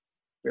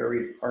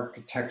very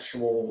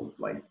architectural,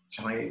 like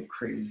giant,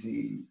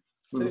 crazy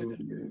food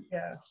and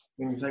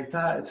things like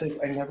that. It's like,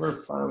 I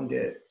never found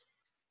it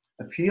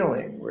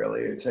appealing,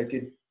 really. It's like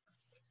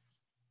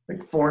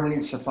like form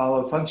needs to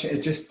follow function.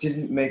 It just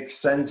didn't make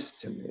sense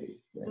to me,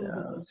 you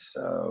know?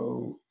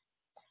 So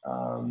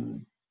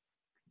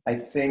I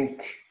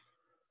think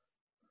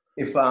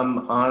if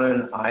I'm on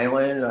an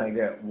island, I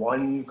get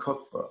one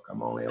cookbook.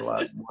 I'm only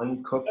allowed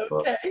one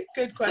cookbook. Okay,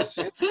 good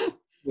question.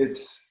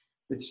 It's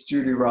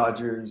Judy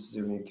Rogers'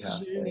 Zuni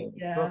Cafe.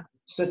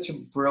 Such a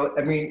brilliant,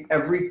 I mean,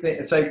 everything.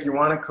 It's like, you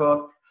want to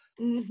cook.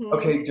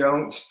 Okay,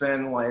 don't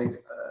spend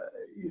like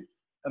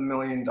 $1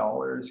 million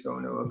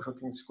going to a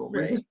cooking school.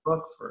 Read this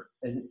book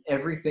and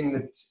everything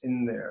that's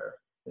in there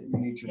that you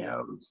need to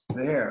know is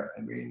there.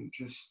 I mean,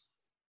 just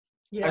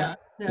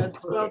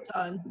it's well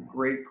done.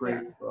 Great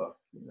book,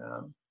 you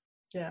know.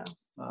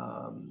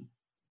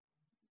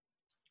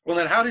 Well,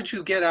 then how did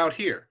you get out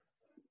here?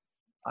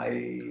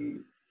 I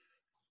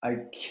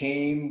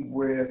came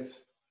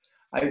with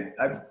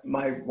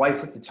my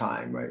wife at the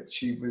time, right?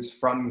 She was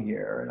from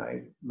here, and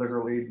I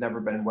literally had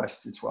never been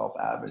west of 12th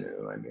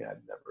Avenue. I mean,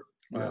 I've never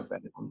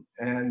been,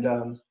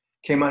 and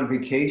came on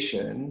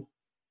vacation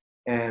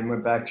and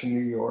went back to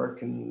New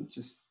York and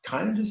just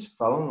kind of just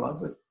fell in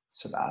love with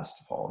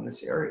Sebastopol in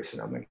this area,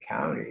 Sonoma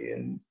County,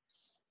 and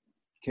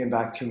came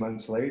back 2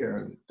 months later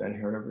and been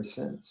here ever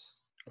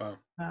since.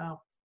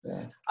 Wow.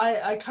 Yeah.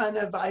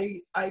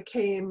 I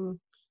came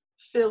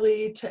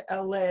Philly to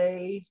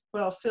LA,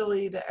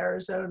 Philly to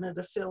Arizona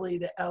to Philly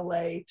to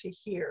LA to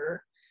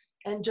here,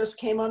 and just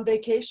came on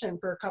vacation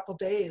for a couple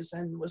days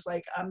and was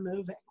like, I'm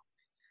moving.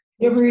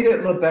 You ever eat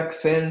at Lebec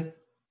Fin?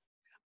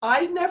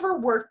 I never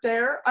worked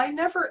there. I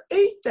never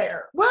ate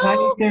there.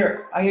 Well,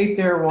 I ate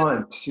there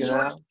once, you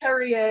Georges know?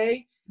 Perrier.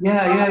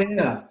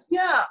 Yeah.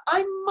 Yeah,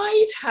 I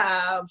might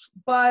have,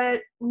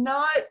 but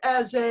not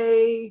as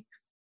a,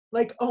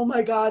 like, oh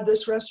my God,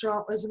 this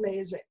restaurant was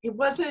amazing. It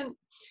wasn't,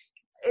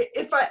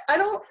 I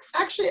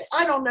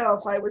don't know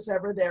if I was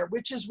ever there,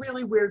 which is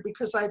really weird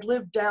because I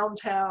lived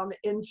downtown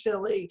in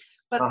Philly,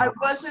 but I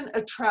wasn't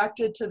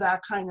attracted to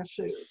that kind of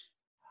food.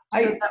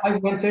 I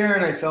went there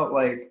and I felt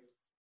like,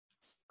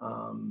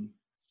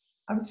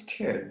 I was a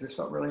kid. Just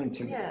felt really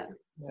intimidating.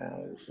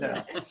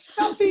 Yeah. It's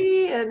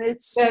stuffy and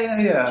it's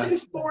too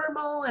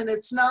formal, and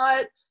it's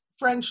not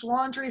French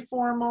Laundry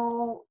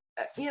formal,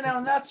 you know,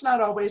 and that's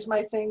not always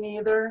my thing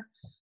either.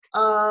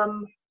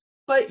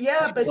 But he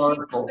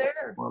was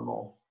there.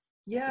 Formal.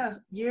 Yeah,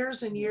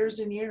 years and years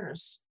and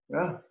years.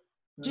 Yeah.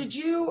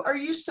 Are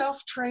you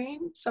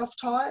self-trained,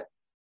 self-taught?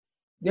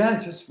 Yeah,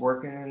 just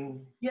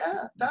working.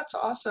 Yeah, that's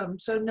awesome.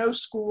 So no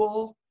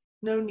school,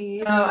 no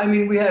need. I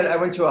mean, I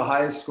went to a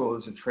high school. It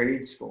was a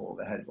trade school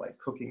that had like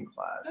cooking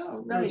classes.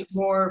 Oh, nice. It was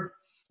more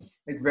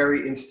like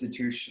very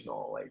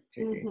institutional, like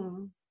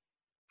taking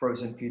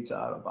frozen pizza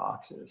out of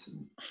boxes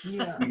and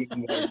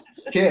eating the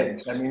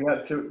kids. I mean,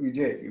 that's what you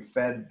did. You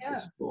fed the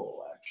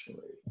school,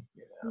 actually,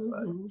 you know,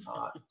 but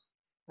not.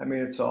 I mean,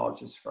 it's all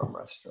just from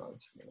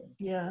restaurants. You know?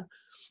 Yeah.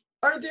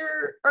 Are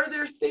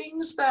there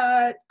things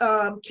that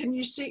can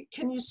you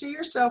see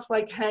yourself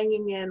like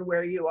hanging in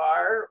where you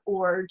are,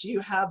 or do you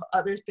have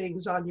other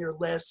things on your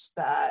list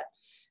that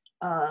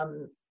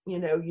you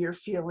know, you're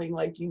feeling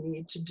like you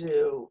need to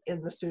do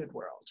in the food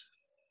world?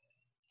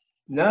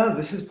 No,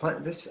 this.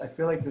 I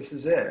feel like this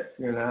is it.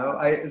 You know,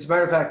 as a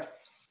matter of fact,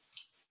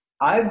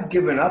 I've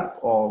given up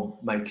all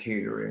my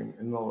catering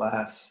in the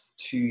last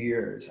 2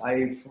 years.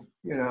 I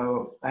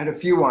had a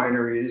few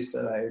wineries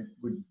that I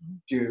would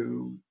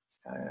do.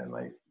 And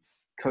like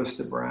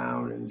Costa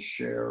Brown and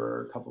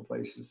Share, a couple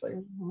places like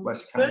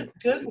West County.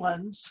 Good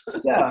ones.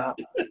 Yeah,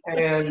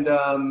 and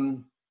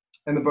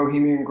the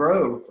Bohemian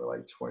Grove for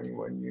like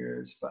 21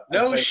 years. But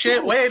no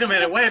shit. Wait a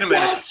minute.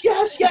 Yes.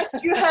 Do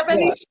you have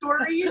any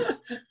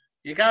stories?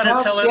 You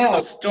gotta tell us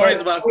some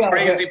stories about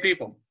crazy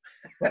people.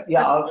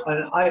 Yeah,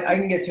 I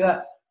can get to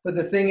that. But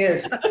the thing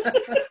is,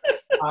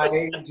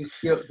 I just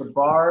feel the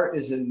bar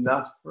is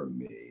enough for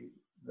me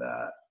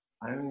that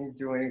I don't need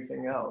to do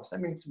anything else. I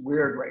mean, it's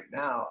weird right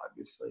now,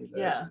 obviously.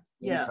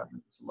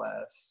 Income is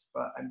less,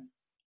 but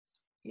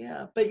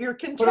but you're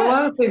content. But a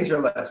lot of things are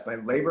less. My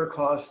labor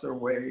costs are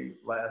way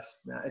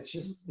less now. It's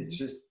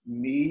just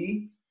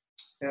me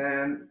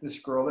and this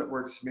girl that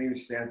works for me who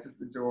stands at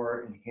the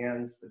door and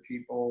hands the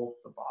people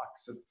the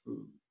box of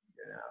food,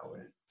 you know,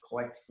 and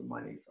collects the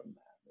money from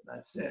them, and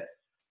that's it.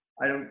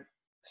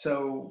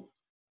 So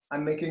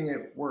I'm making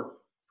it work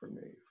for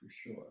me, for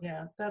sure.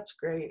 Yeah, that's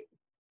great.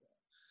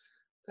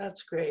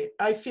 That's great.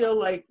 I feel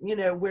like,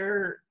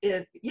 no,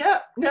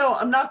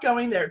 I'm not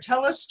going there.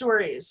 Tell us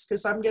stories,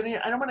 because I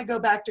don't want to go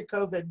back to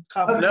COVID.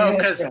 No,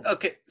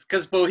 Okay.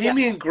 because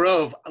Bohemian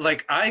Grove,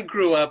 like I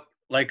grew up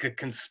like a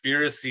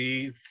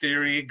conspiracy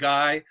theory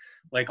guy,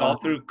 like all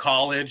through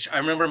college. I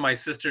remember my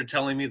sister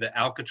telling me that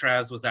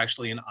Alcatraz was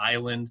actually an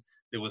island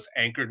that was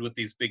anchored with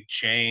these big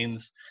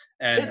chains,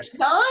 and It's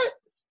not?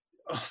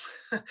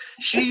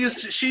 she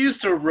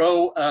used to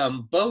row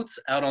boats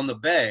out on the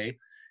bay,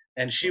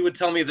 and she would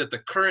tell me that the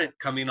current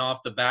coming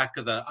off the back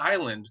of the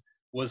island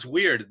was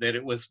weird, that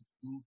it was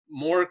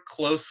more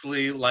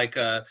closely like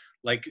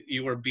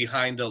you were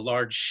behind a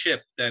large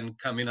ship than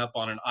coming up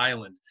on an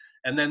island.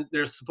 And then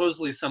there's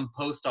supposedly some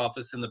post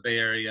office in the Bay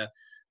Area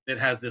that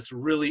has this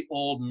really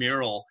old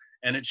mural,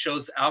 and it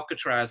shows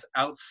Alcatraz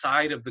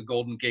outside of the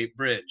Golden Gate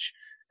Bridge.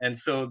 And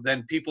so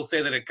then people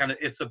say that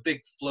it's a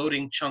big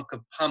floating chunk of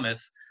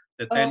pumice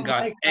that then Oh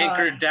got my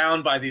anchored God.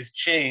 down by these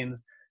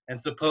chains. And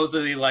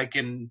supposedly, like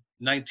in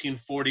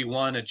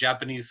 1941, a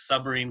Japanese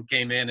submarine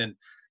came in and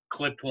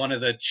clipped one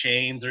of the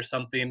chains or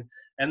something.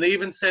 And they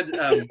even said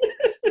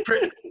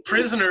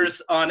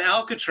prisoners on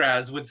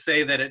Alcatraz would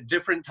say that at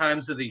different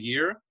times of the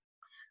year,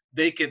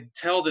 they could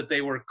tell that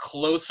they were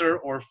closer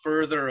or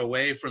further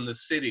away from the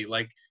city.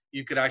 Like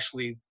you could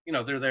actually,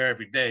 they're there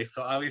every day,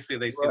 so obviously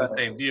they see the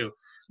same view.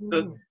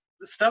 So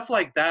stuff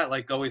like that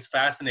like always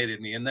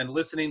fascinated me. And then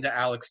listening to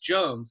Alex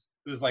Jones,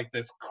 who's like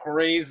this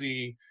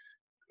crazy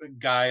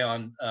guy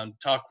on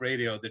talk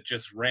radio that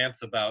just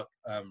rants about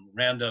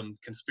random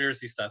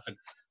conspiracy stuff, and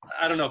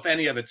I don't know if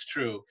any of it's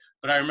true,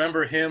 but I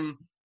remember him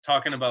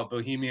talking about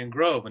Bohemian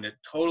Grove, and it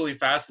totally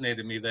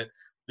fascinated me that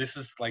this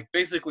is like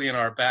basically in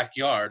our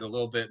backyard a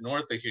little bit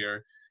north of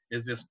here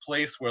is this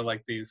place where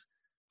like these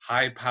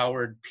high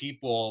powered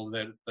people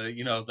that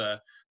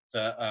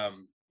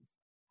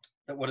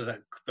what are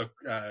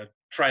the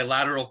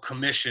trilateral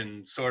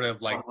commission sort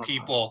of like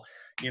people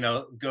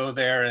go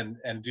there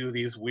and do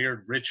these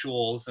weird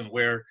rituals and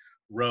wear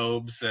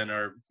robes and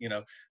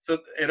so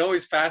it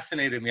always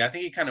fascinated me. I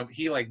think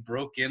he like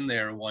broke in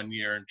there one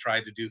year and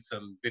tried to do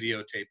some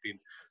videotaping,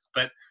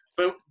 but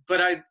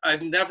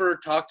I've never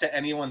talked to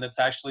anyone that's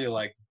actually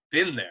like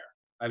been there.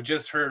 I've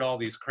just heard all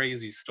these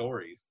crazy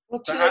stories.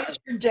 Well, today's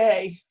your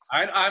day.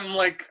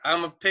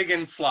 I'm a pig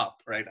in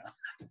slop right now.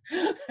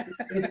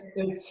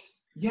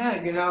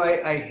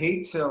 I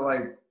hate to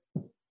like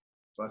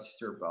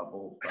bust your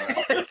bubble,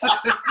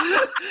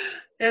 but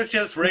it's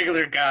just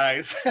regular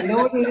guys. You know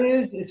what it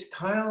is? It's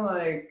kind of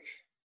like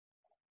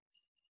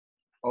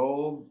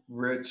old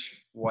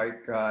rich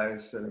white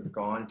guys that have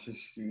gone to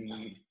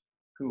sea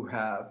who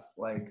have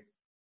like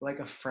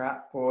a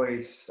frat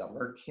boy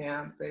summer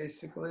camp,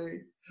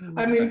 basically.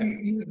 I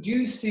mean, you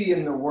do see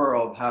in the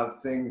world how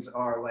things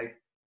are like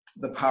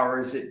the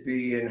powers that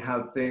be and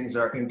how things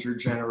are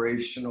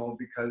intergenerational,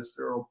 because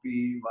there will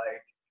be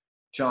like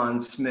John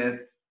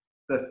Smith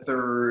the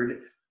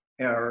third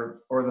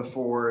or the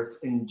fourth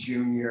and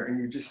junior,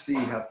 and you just see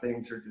how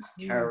things are just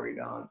carried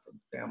on from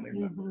family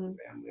member to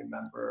family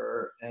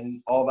member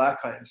and all that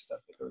kind of stuff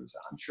that goes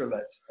on. I'm sure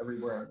that's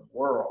everywhere in the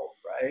world,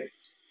 right?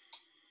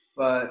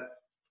 But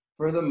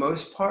for the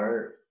most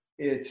part,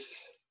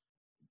 it's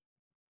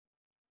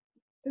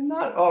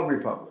not all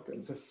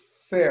Republicans,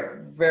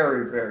 very,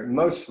 very,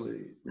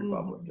 mostly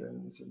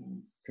Republicans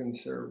and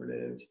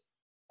conservatives.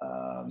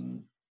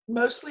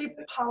 Mostly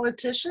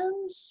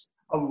politicians?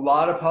 A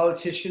lot of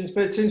politicians,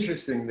 but it's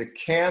interesting. The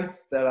camp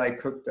that I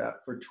cooked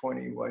at for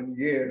 21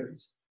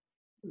 years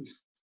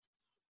was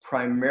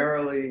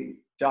primarily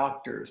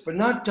doctors, but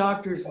not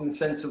doctors in the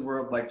sense of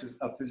word like just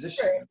a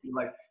physician,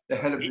 like the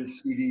head of the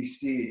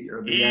CDC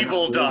or the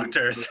evil NLP,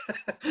 doctors,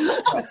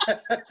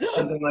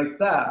 something like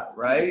that,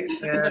 right?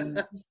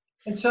 And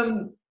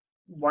some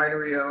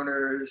winery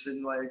owners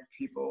and like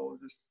people,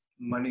 just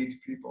moneyed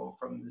people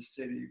from the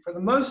city for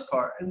the most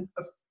part, and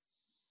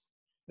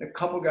a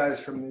couple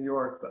guys from New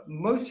York, but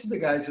most of the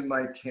guys in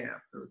my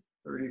camp, there were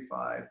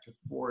 35 to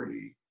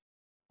 40,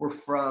 were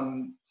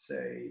from,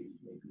 say,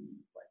 maybe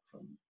like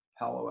from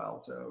Palo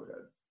Alto to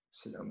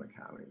Sonoma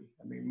County.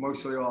 I mean,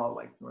 mostly all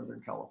like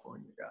Northern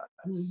California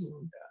guys.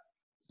 Yeah.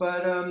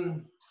 But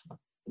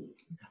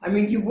I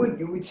mean, you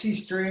would see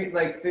strange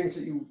like things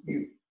that you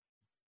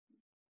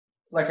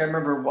like. I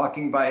remember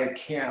walking by a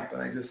camp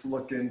and I just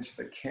looked into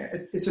the camp.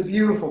 It's a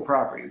beautiful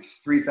property. It's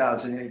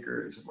 3,000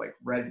 acres of like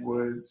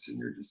redwoods, and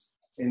you're just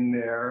in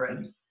there,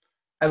 and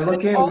I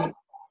look in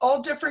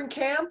all different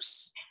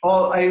camps.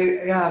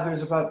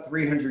 There's about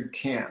 300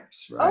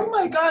 camps, right? Oh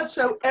my God!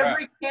 So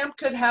every camp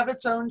could have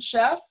its own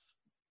chef.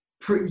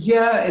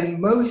 And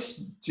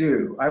most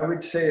do. I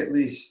would say at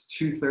least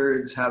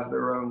 2/3 have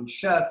their own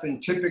chef,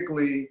 and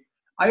typically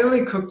I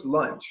only cooked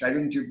lunch. I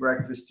didn't do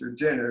breakfast or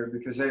dinner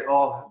because they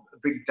all have a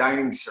big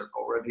dining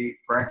circle where they eat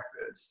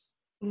breakfast,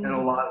 and a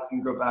lot of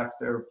them go back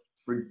there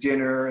for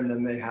dinner, and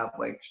then they have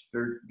like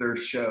their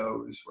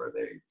shows where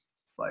they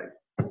like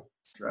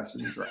dress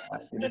and drag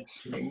and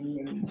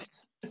sing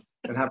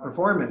and have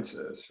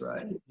performances,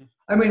 right?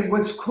 I mean,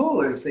 what's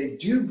cool is they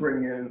do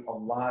bring in a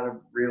lot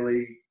of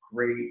really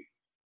great,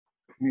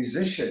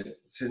 musicians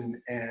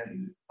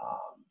and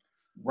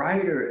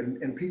writer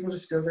and people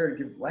just go there to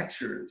give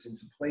lectures and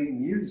to play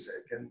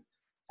music. And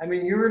I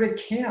mean, you're at a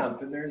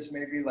camp and there's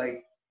maybe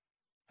like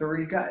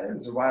 30 guys. It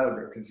was a while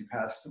ago because he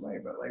passed away,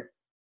 but like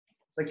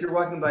you're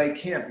walking by a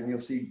camp and you'll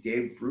see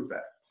Dave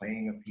Brubeck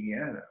playing a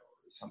piano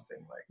or something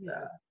like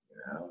that. You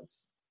know,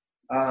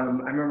 I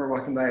remember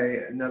walking by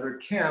another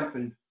camp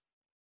and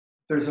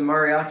there's a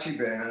mariachi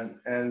band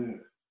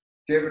and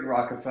David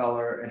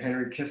Rockefeller and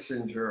Henry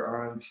Kissinger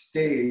are on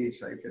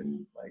stage, like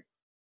in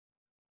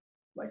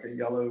like a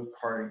yellow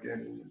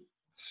cardigan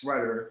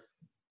sweater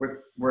with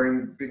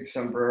wearing big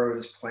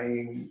sombreros,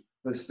 playing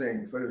those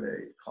things. What are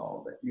they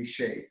called that you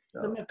shake?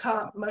 No. The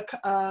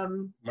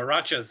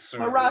Marachas.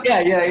 Marachas.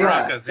 Yeah.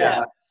 Maracas,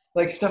 yeah.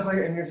 Like stuff like,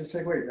 and you're just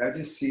like, wait, did I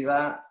just see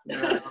that? You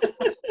know?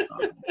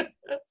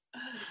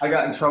 I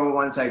got in trouble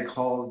once. I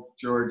called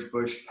George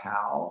Bush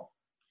pal.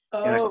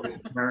 Oh.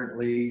 And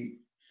apparently,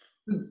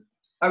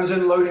 I was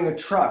unloading a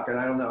truck, and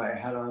I don't know, I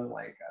had on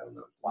like, I don't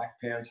know, black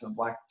pants and a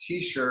black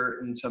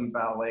t-shirt, and some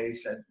valet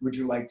said, would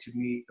you like to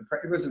meet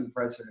it wasn't the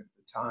president at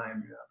the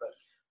time, you know, but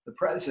the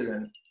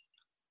president.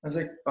 I was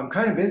like, I'm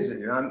kind of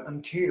busy, you know,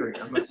 I'm catering,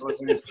 I'm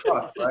unloading a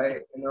truck, right?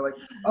 And they're like,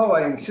 oh,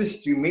 I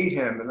insist you meet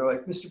him. And they're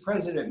like, Mr.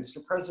 President,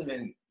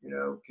 you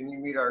know, can you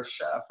meet our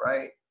chef,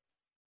 right?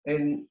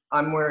 And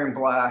I'm wearing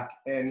black,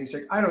 and he's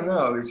like, I don't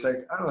know. He's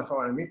like, I don't know if I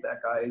want to meet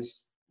that guy.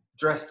 He's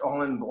dressed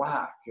all in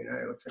black, you know,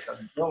 it looks like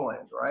a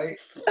villain, right?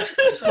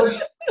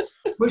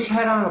 Bush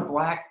had on a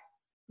black,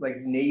 like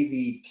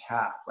Navy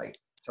cap, like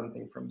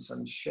something from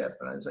some ship.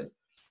 And I was like,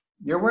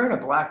 you're wearing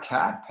a black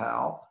cap,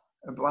 pal.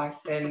 A black,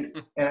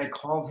 and I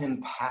called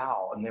him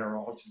pal, and they were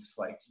all just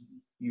like,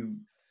 you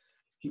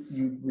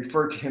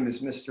referred to him as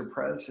Mr.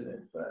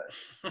 President, but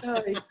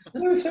it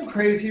was so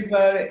crazy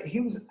about it. He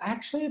was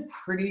actually a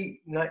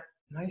pretty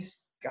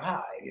nice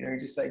guy, you know. He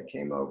just like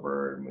came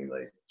over and we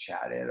like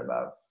chatted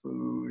about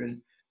food.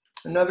 And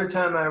another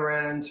time I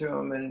ran into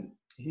him, and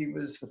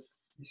he's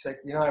like,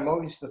 you know, I'm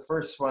always the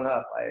first one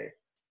up.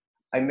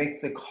 I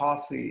make the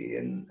coffee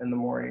in the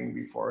morning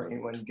before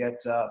anyone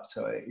gets up.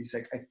 So he's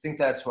like, I think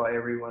that's why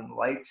everyone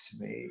likes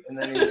me.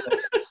 And then he's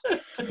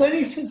like, but then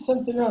he said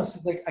something else.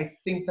 He's like, I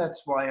think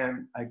that's why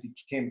I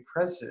became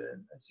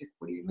president. I said,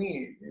 what do you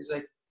mean? He's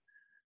like,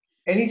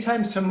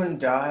 anytime someone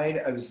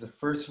died, I was the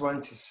first one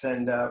to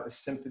send out a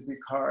sympathy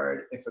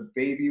card. If a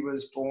baby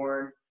was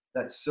born,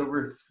 that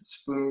silver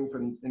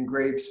spoon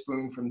engraved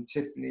spoon from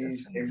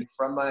Tiffany's came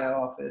from my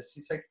office.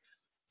 He's like,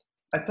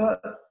 I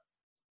thought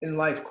in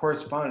life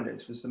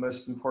correspondence was the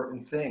most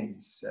important thing, he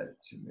said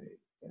to me.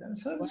 You know,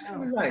 so it was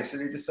kind of nice.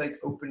 And he just like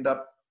opened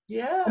up.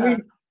 Yeah. I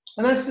mean,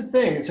 and that's the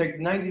thing. It's like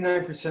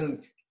 99%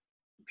 of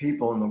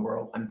people in the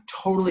world, I'm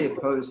totally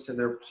opposed to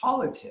their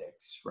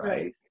politics,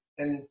 right?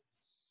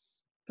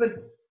 But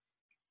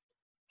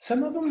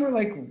some of them were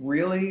like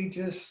really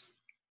just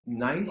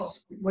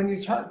nice when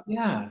you talk.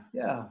 Yeah.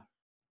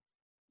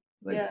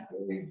 Like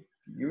really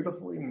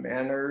beautifully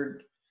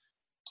mannered.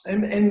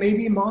 And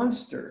maybe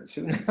monsters,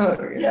 who knows?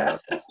 You know?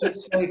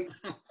 Just like,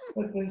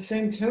 but by the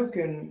same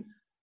token,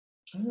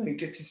 I don't know, you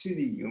get to see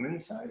the human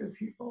side of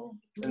people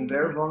and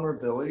their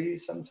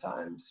vulnerabilities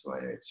sometimes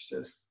when it's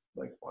just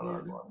like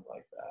one-on-one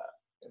like that,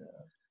 you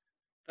know.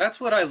 That's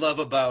what I love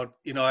about,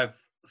 you know, I've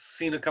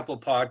seen a couple of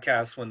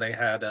podcasts when they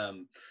had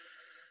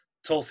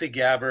Tulsi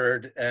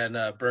Gabbard and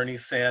Bernie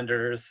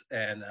Sanders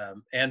and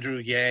Andrew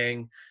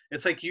Yang.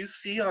 It's like you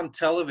see on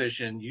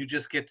television, you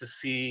just get to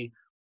see,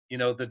 you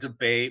know, the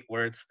debate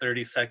where it's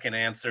 30-second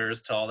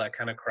answers to all that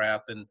kind of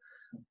crap. And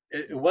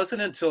it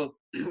wasn't until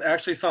I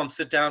actually saw him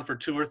sit down for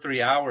 2 or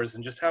 3 hours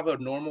and just have a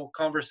normal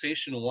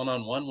conversation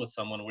one-on-one with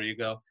someone where you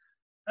go,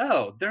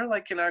 oh, they're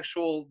like an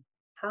actual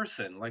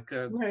person, like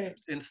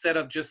instead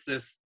of just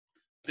this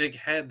big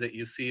head that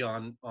you see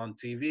on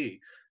TV.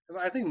 And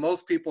I think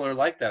most people are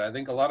like that. I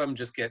think a lot of them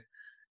just get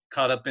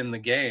caught up in the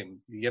game.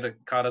 You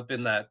get caught up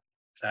in that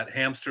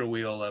hamster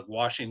wheel of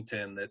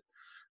Washington that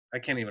I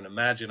can't even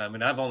imagine. I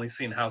mean, I've only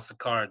seen House of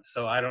Cards,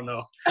 so I don't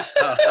know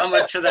how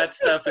much of that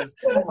stuff is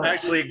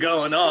actually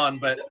going on.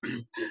 But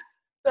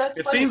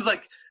it seems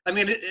like, I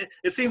mean,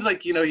 it seems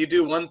like, you know, you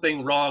do one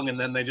thing wrong and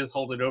then they just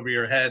hold it over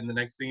your head, and the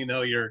next thing you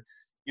know, you're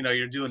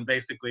doing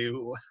basically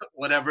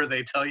whatever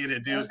they tell you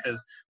to do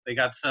because they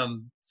got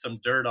some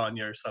dirt on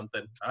you or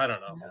something. I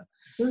don't know.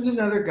 There's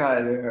another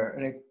guy there,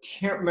 and I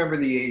can't remember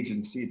the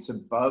agency. It's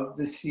above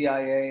the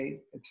CIA.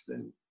 It's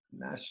the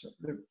national.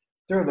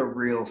 They're the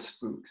real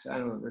spooks. I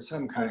don't know. There's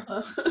some kind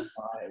of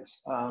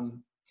spies.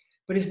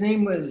 But his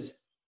name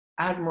was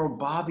Admiral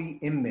Bobby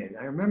Inman.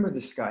 I remember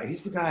this guy.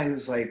 He's the guy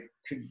who's like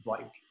could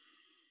like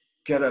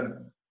get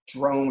a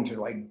drone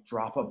to like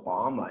drop a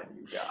bomb on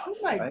you guys. Oh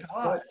my God.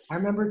 But I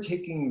remember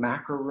taking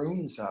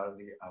macaroons out of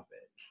the oven,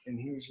 and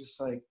he was just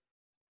like,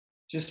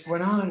 just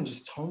went on and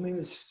just told me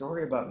this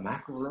story about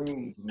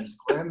macaroons and his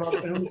grandma.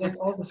 And it was like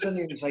all of a sudden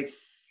he was like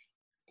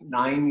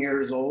 9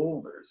 years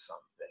old or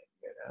something,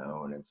 you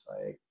know? And it's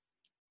like,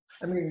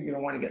 I mean, you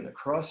don't want to get in the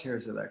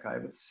crosshairs of that guy,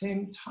 but at the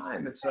same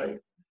time, it's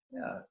like,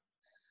 yeah.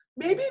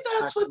 Maybe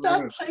that's what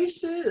that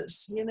place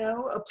is, you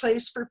know, a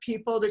place for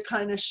people to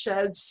kind of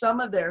shed some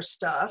of their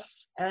stuff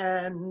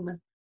and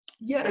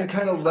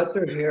kind of let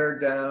their hair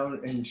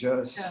down and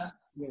just, Yeah.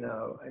 you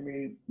know, I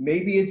mean,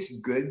 maybe it's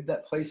good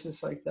that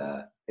places like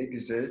that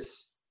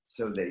exist.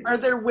 So they Are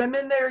there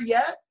women there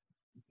yet?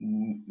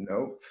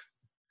 Nope.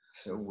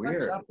 So What's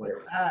weird. up with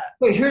that?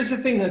 But here's the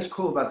thing that's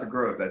cool about the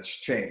Grove that's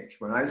changed.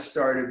 When I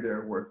started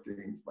there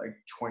working like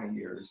 20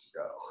 years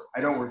ago,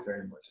 I don't work there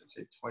anymore, so I'd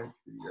say 23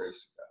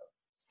 years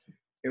ago,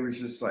 it was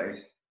just like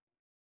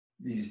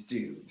these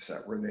dudes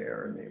that were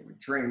there and they would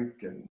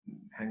drink and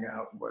hang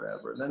out and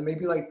whatever. And then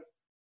maybe like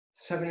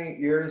 7-8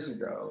 years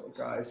ago, a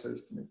guy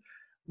says to me,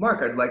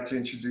 Mark, I'd like to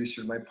introduce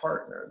you to my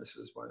partner. This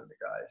was one of the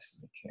guys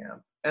in the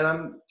camp. And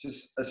I'm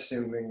just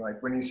assuming,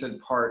 like, when he said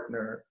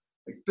partner,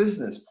 like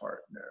business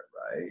partner,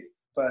 right?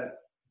 But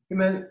he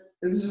meant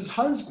it was his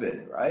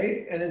husband,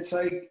 right? And it's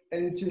like,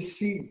 and to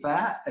see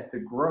that at the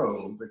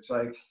Grove, it's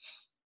like,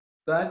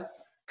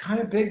 that's kind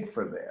of big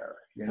for there,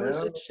 you know? It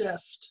was a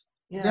shift.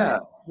 Yeah.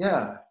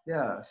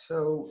 Yeah.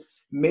 So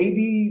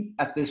maybe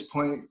at this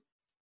point,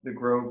 the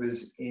Grove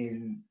is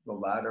in the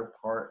latter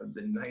part of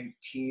the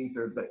 19th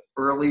or the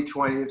early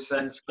 20th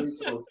century,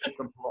 so it'll take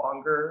them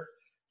longer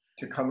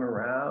to come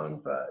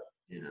around, but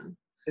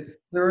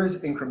there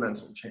is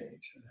incremental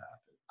change that happens.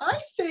 I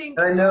think.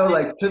 And I know,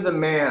 like, to the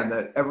man,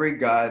 that every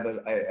guy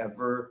that I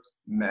ever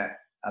met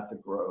at the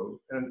Grove,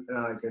 and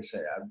like I say,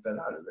 I've been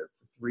out of there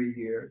for 3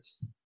 years,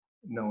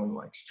 no one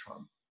likes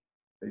Trump.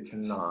 They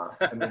cannot.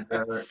 I mean,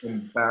 they're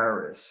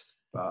embarrassed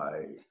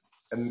by,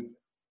 and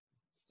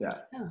I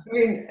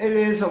mean, it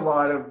is a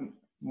lot of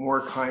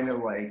more kind of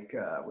like,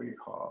 what do you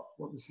call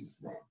it? What was his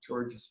name?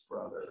 George's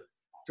brother.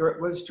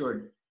 What's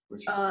George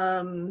Bush's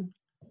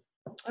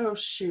Oh,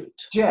 shoot.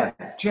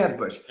 Jeb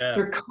Bush. Yeah.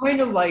 They're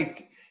kind of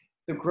like,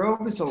 the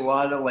Grove is a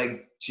lot of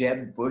like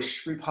Jeb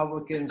Bush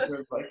Republicans who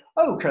are like,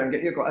 oh, can I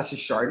get you a glass of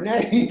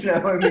Chardonnay? You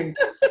know, I mean,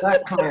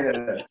 that kind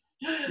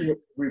of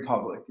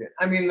Republican.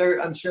 I mean,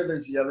 I'm sure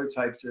there's the other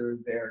types that are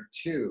there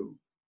too,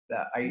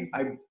 that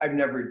I've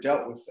never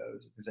dealt with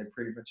those because I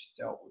pretty much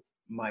dealt with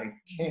my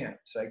camp,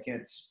 so I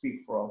can't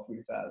speak for all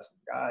 3,000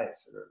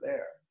 guys that are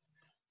there.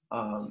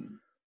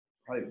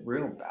 Probably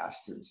real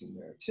bastards in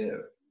there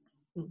too.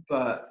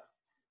 But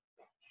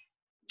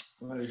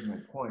what is my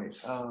point?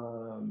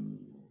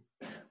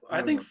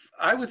 I think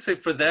I would say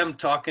for them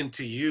talking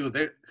to you,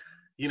 they're,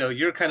 you know,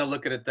 you're kind of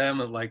looking at them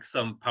like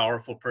some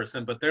powerful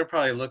person, but they're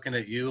probably looking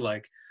at you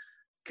like,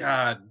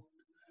 God,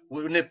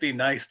 wouldn't it be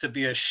nice to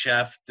be a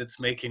chef that's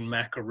making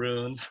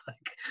macaroons?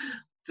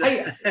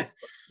 Well,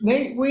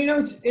 you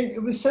know,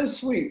 it was so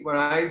sweet when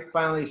I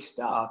finally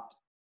stopped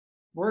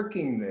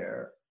working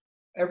there.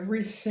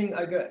 Every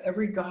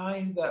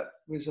guy that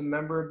was a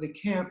member of the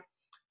camp,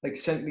 like,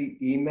 sent me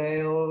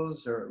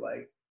emails or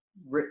like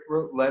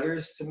wrote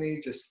letters to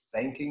me just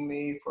thanking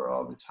me for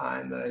all the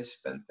time that I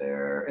spent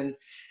there,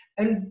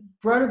 and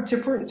brought up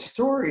different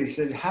stories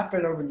that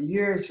happened over the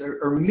years,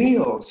 or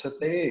meals that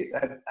they ate. I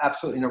had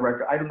absolutely no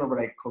record. I don't know what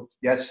I cooked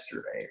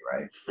yesterday,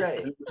 right? Right.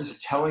 And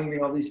just telling me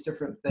all these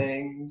different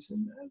things,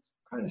 and that's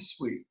kind of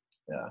sweet.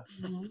 Yeah.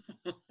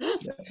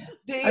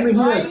 Mm-hmm. I mean,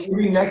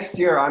 maybe next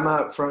year I'm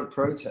out front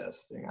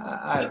protesting.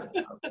 I don't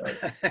know.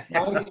 But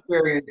my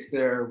experience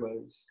there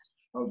was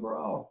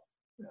overall.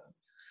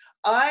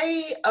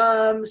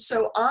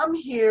 So I'm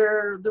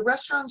here, the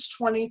restaurant's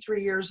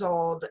 23 years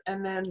old,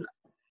 and then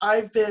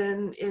I've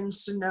been in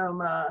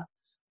Sonoma, I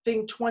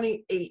think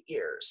 28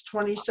 years.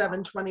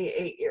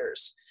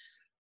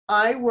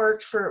 I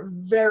worked for a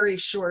very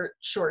short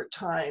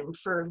time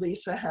for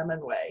Lisa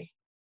Hemingway.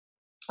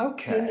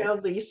 Okay. You know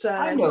Lisa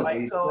I and know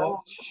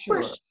Michael.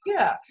 Lisa, sure.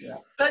 Yeah.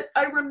 But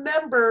I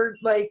remember,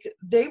 like,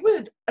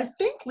 I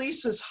think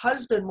Lisa's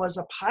husband was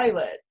a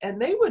pilot,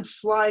 and they would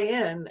fly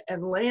in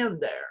and land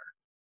there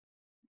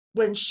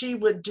when she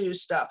would do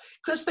stuff,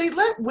 because they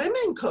let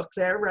women cook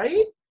there,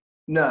 right?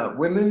 No.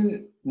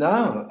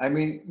 I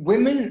mean,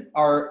 women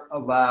are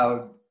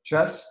allowed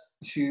just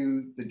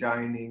to the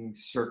dining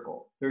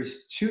circle.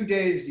 There's 2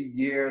 days a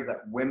year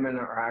that women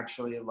are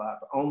actually allowed,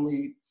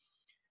 only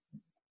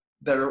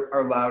that are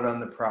allowed on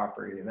the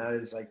property. And that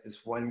is like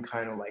this one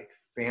kind of like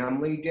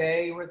family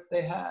day what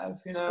they have,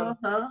 you know?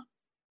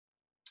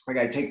 Like,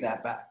 I take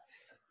that back.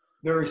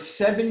 There are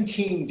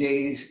 17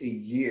 days a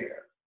year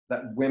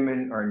that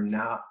women are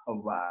not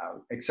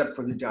allowed, except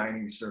for the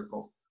dining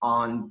circle,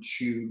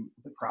 onto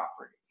the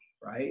property,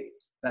 right?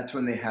 That's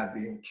when they have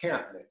the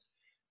encampment.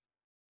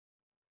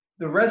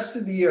 The rest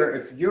of the year,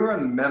 if you're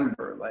a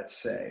member, let's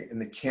say,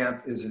 and the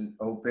camp isn't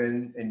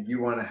open and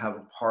you want to have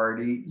a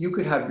party, you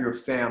could have your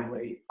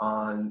family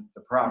on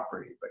the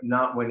property, but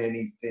not when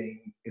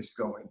anything is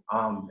going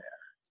on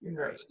there. You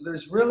know? Right. So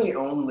there's really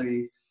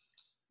only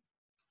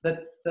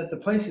that the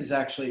place is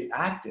actually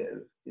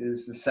active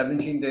is the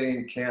 17-day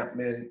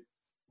encampment,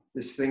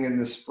 this thing in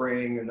the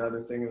spring,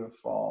 another thing in the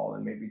fall,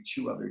 and maybe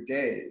 2 other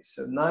days.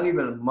 So not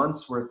even a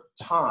month's worth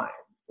of time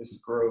is the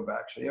Grove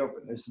actually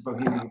open. There's the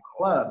Bohemian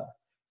Club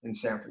in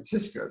San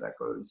Francisco that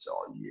goes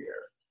all year.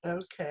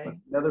 Okay. But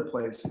the other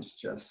place is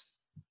just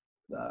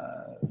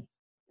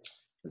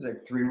was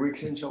like 3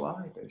 weeks in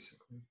July,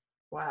 basically.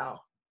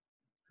 Wow.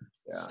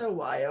 Yeah. So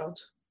wild.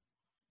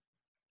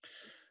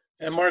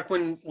 And Mark,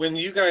 when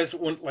you guys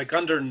went, like,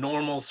 under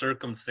normal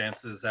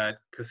circumstances at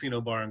Casino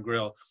Bar and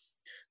Grill,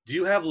 do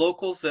you have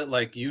locals that,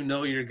 like,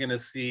 you're gonna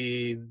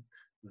see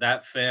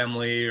that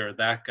family or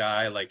that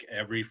guy like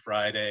every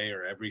Friday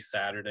or every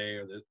Saturday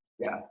or the?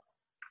 Yeah.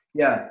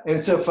 Yeah. And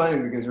it's so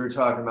funny because we were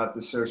talking about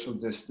the social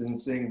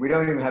distancing. We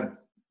don't even have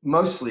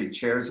mostly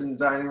chairs in the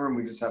dining room.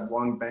 We just have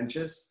long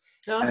benches.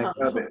 And I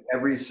know that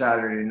every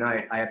Saturday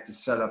night I have to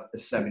set up a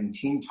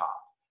 17 top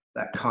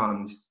that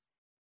comes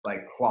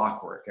like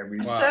clockwork every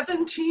A night.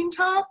 17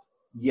 top?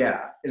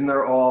 Yeah. And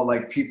they're all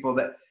like people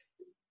that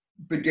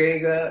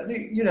Bodega,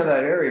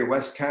 that area,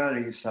 West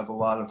County used to have a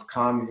lot of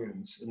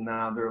communes, and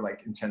now they're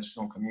like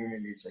intentional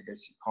communities, I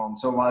guess you call them.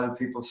 So a lot of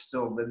people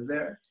still live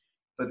there,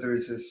 but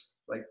there's this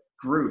like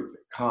group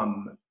that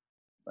come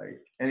like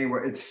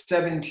anywhere. It's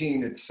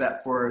 17 it's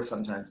set for,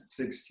 sometimes it's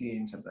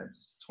 16, sometimes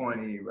it's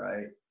 20,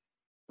 right?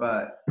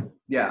 But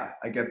yeah,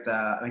 I get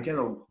that.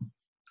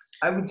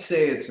 I would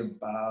say it's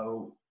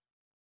about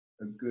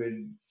a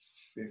good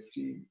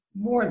 50,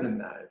 more than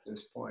that at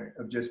this point,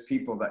 of just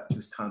people that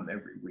just come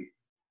every week.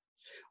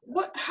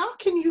 How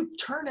can you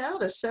turn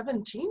out a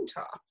 17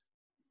 top?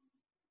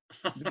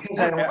 Because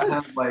I don't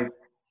have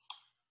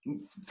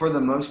for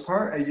the most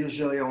part, I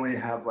usually only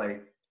have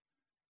like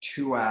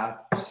 2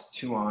 apps,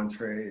 2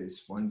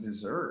 entrees, 1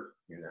 dessert,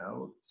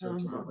 so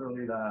it's not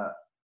really that.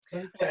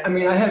 Okay. I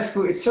mean, I have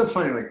food. It's so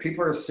funny. Like,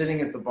 people are sitting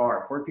at the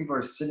bar. Poor people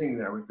are sitting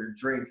there with their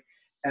drink,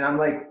 and I'm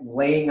like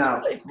laying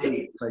out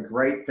plates, like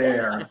right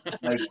there,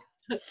 like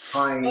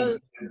trying to,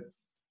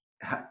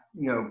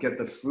 get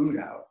the food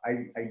out.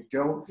 I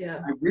don't.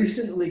 Yeah. I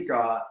recently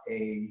got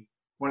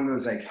one of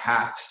those like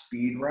half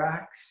speed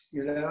racks.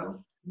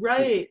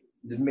 Right.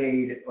 It's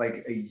made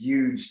like a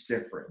huge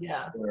difference.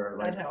 Yeah. Where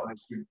like I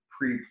could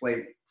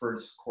pre-plate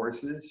first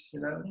courses,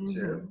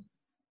 too.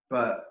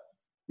 But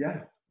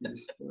yeah.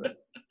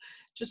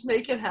 Just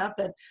make it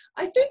happen.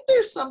 I think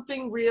there's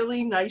something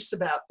really nice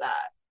about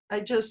that.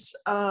 I just,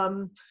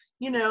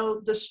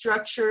 the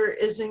structure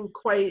isn't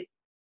quite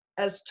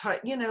as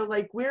tight,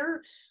 like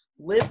we're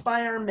live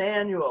by our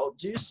manual,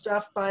 do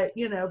stuff by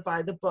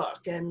the book.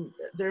 And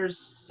there's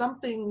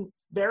something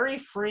very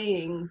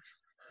freeing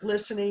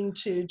listening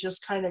to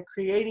just kind of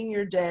creating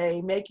your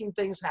day, making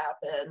things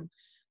happen,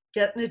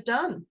 getting it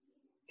done.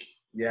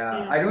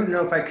 Yeah. I don't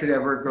know if I could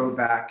ever go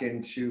back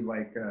into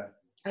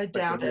I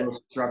doubt it.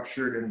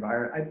 Structured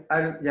environment.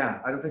 I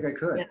don't think I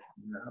could.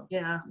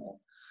 Yeah.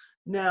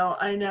 No,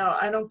 I know.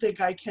 I don't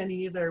think I can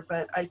either,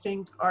 but I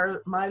think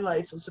my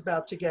life is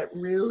about to get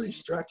really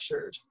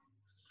structured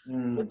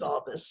with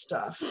all this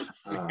stuff.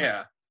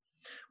 Yeah.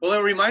 Well,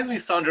 it reminds me,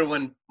 Sandra,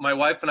 when my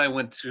wife and I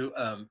went to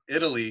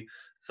Italy,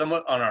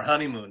 somewhat on our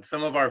honeymoon,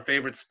 some of our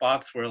favorite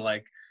spots were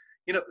like,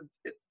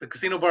 the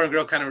Casino Bar and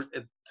Grill kind of,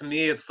 to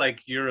me, it's like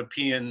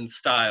European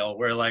style,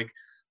 where like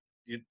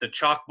the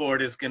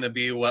chalkboard is going to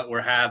be what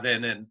we're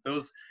having. And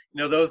those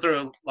are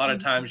a lot of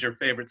times your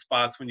favorite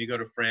spots when you go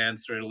to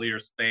France or Italy or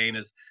Spain,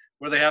 is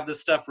where they have this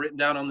stuff written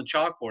down on the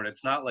chalkboard.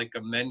 It's not like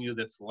a menu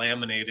that's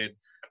laminated,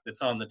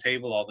 that's on the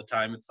table all the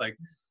time. It's like,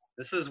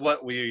 this is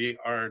what we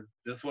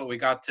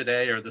got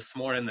today, or this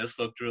morning, this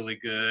looked really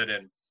good.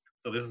 And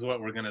so this is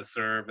what we're going to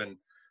serve. And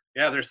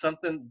yeah, there's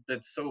something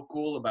that's so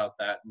cool about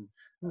that. And,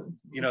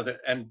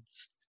 and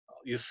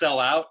you sell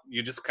out,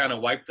 you just kind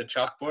of wipe the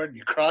chalkboard,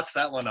 you cross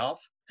that one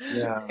off.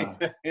 Yeah.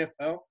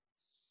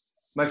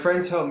 My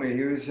friend told me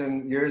years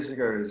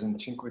ago, he was in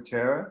Cinque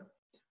Terre,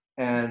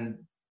 and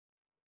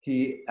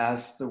he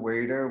asked the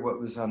waiter what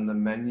was on the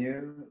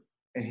menu,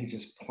 and he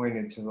just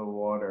pointed to the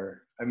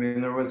water. I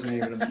mean, there wasn't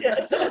even a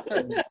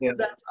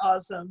That's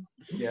awesome.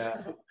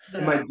 Yeah.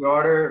 And my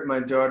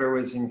daughter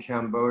was in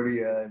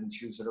Cambodia, and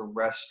she was at a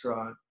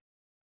restaurant,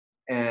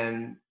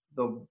 and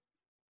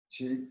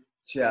she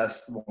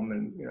asked the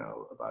woman,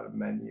 about a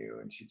menu,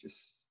 and she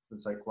just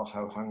was like, well,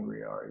 how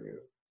hungry are you?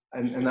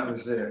 And that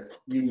was it.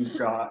 You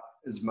got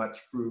as much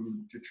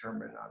food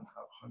determined on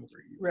how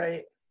hungry you were.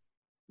 Right.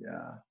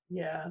 Yeah.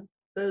 Yeah.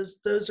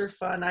 Those are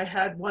fun. I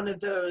had one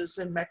of those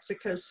in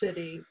Mexico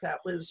City. That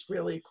was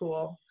really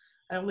cool.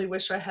 I only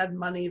wish I had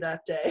money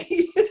that day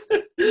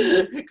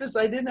because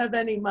I didn't have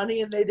any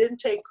money and they didn't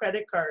take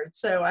credit cards.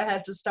 So I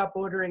had to stop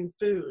ordering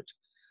food.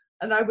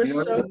 And I was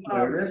so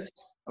bummed.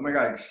 Oh my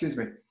God, excuse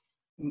me.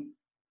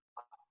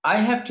 I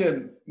have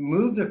to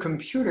move the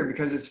computer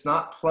because it's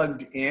not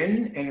plugged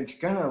in, and it's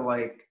gonna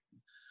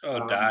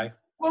die.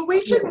 Well,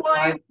 we can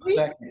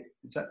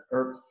Is that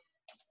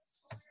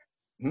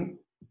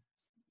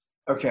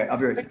Okay, I'll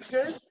be right back.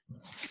 Good.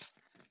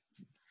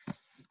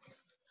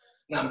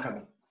 No, I'm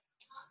coming.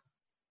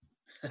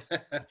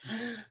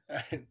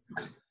 I think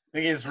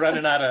he's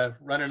running out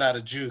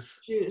of juice.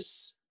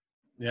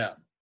 Yeah.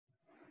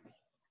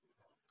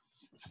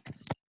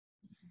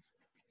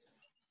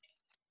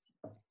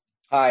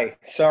 Hi,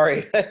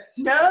 sorry.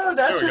 No,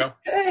 that's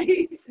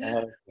okay.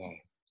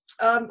 Okay.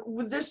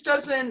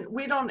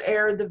 We don't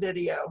air the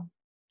video.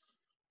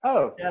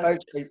 Oh,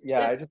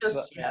 Yeah,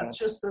 it's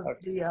just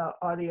the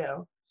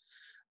audio.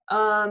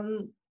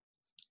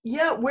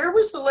 Yeah, where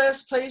was the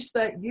last place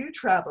that you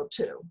traveled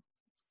to?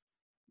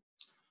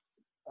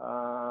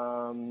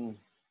 I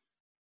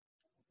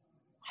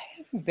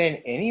haven't been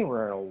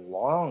anywhere in a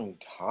long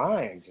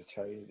time, to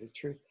tell you the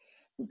truth.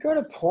 We go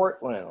to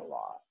Portland a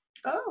lot.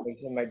 Oh,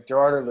 And my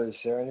daughter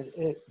lives there,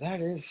 and that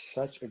is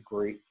such a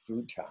great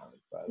food town,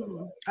 by the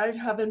way. I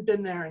haven't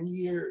been there in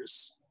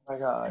years. Oh my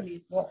God. I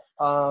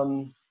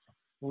mean,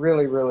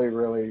 Really, really,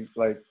 really,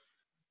 like,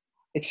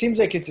 it seems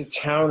like it's a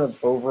town of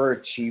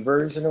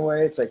overachievers in a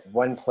way. It's like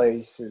one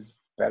place is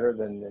better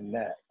than the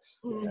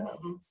next. You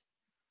know?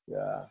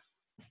 Yeah.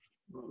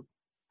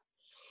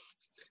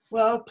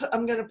 Well,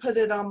 I'm going to put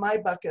it on my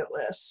bucket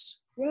list.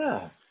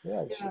 Yeah.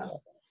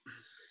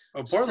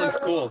 Oh, Portland's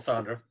cool,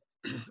 Sandra.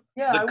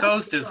 Yeah, The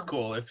coast is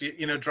cool. If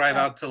you drive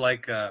out to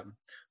like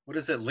what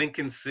is it,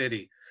 Lincoln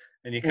City,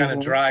 and you kind of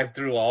drive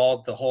through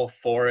the whole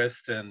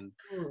forest and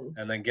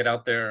then get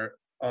out there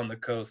on the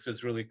coast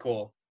is really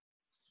cool.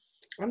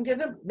 I'm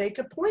gonna make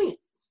a point.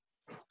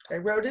 I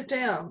wrote it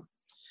down.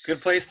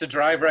 Good place to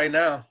drive right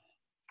now.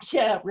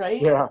 Yeah,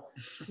 right? Yeah.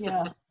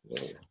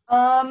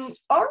 All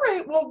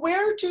right. Well,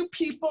 where do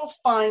people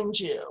find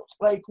you?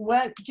 Like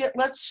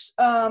let's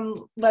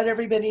let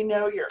everybody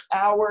know your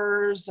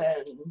hours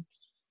and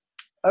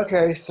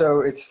Okay,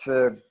 so it's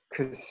the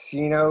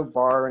Casino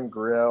Bar and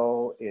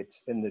Grill.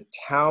 It's in the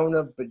town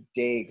of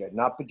Bodega,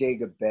 not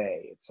Bodega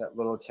Bay. It's that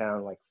little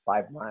town like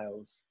 5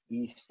 miles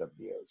east of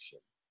the ocean,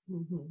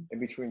 in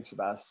between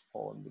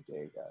Sebastopol and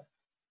Bodega.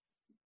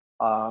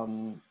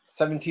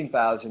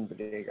 17,000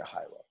 Bodega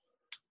Highway.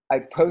 I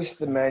post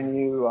the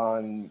menu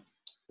on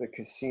the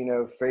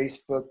casino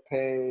Facebook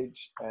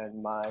page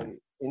and my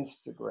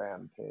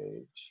Instagram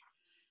page.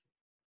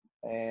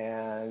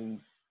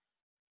 And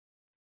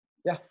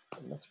yeah,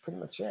 that's pretty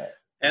much it.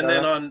 And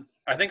then and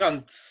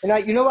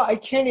you know what? I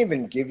can't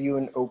even give you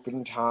an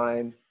open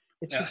time.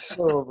 It's just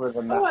so over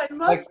the map. Oh, I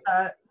love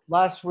that.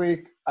 Last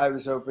week I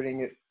was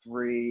opening at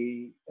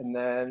 3, and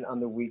then on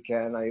the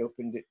weekend I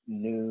opened at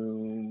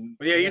noon.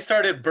 Well, yeah, you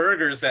started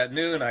burgers at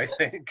noon, I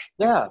think.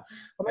 Yeah.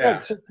 Oh my God,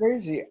 it's so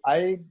crazy.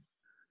 I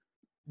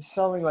was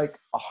selling like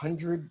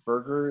 100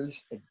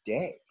 burgers a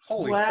day.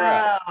 Holy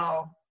crap.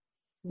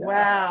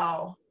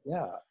 Wow.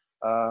 Yeah.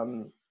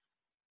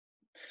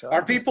 So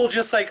are people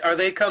just like, are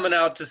they coming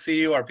out to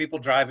see you? Are people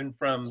driving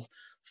from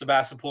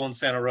Sebastopol and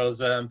Santa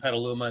Rosa and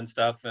Petaluma and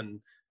stuff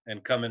and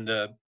coming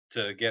to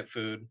get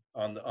food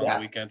on the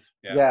weekends?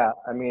 Yeah,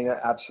 I mean,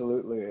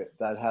 absolutely.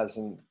 That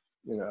hasn't,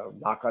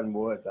 knock on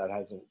wood, that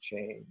hasn't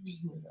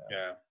changed.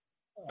 Yeah,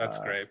 that's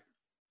great.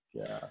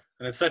 Yeah.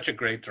 And it's such a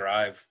great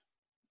drive.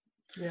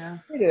 Yeah.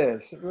 It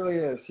is. It really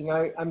is.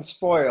 I'm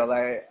spoiled.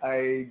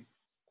 I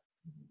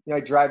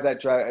drive that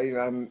drive.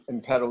 I'm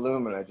in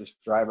Petaluma, and I just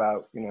drive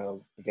out,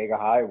 Bodega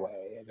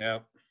Highway.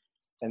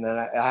 And then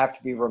I have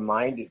to be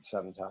reminded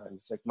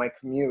sometimes. Like my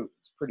commute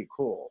is pretty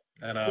cool.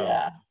 I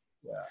know.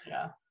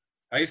 Yeah.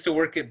 I used to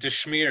work at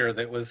Deshmere,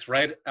 that was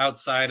right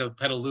outside of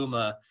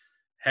Petaluma,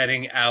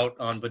 heading out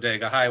on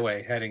Bodega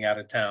Highway, heading out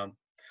of town.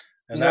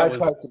 And I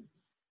tried to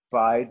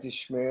buy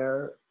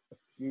Deshmere a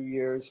few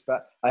years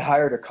back. I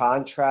hired a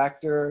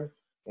contractor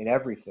and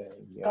everything.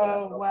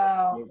 Oh,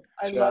 wow.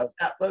 I love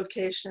that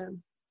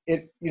location.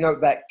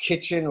 That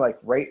kitchen, like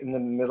right in the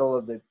middle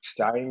of the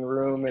dining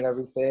room and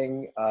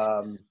everything.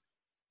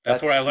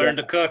 That's where I learned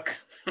to cook.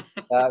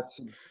 That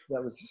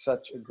was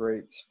such a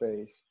great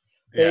space.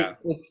 Yeah.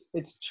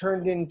 It's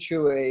turned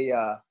into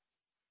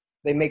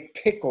they make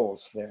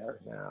pickles there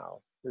now.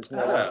 There's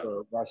no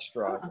other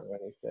restaurant or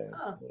anything.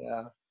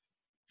 Yeah.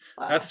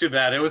 Wow. That's too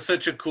bad. It was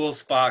such a cool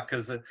spot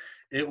because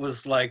it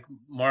was like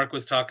Mark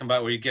was talking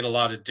about, where you get a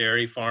lot of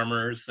dairy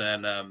farmers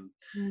and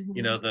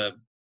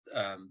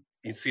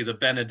you'd see the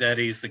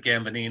Benedettis, the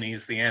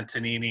Gambininis, the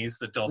Antoninis,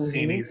 the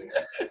Dulcinis,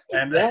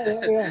 and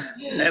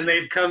and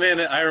they'd come in.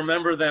 I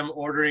remember them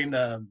ordering.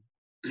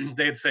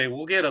 They'd say,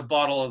 "We'll get a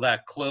bottle of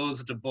that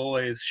Clos du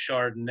Bois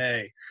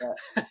Chardonnay,"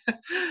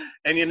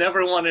 and you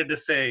never wanted to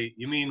say,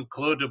 "You mean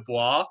Clos du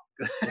Bois?"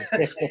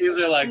 These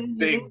are like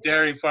big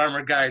dairy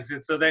farmer guys.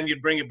 So then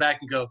you'd bring it back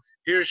and go,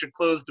 "Here's your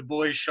Clos du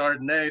Bois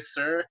Chardonnay,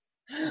 sir."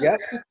 Yep.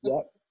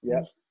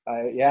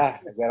 I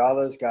got all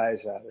those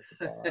guys out of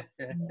the bar.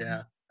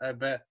 Yeah, I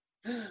bet.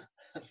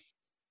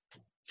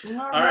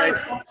 All right.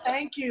 Well,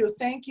 thank you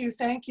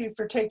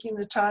for taking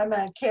the time.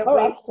 I can't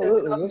wait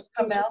to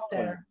come out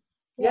there.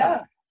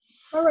 Yeah.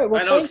 All right.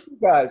 Well, thank you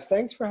guys.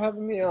 Thanks for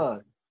having me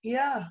on.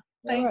 Yeah.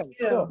 Thank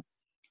you. Cool.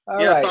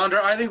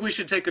 Sandra, I think we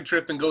should take a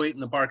trip and go eat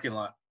in the parking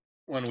lot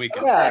one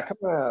weekend. Yeah, come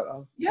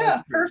on.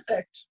 Yeah,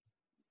 perfect.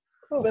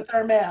 Cool. With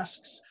our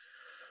masks.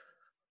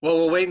 Well,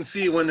 we'll wait and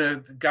see when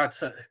it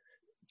got.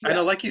 I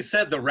know, like you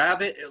said, the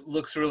rabbit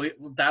looked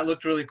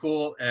really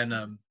cool,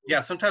 and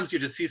sometimes you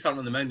just see something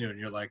on the menu and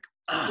you're like,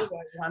 ah.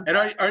 And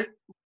are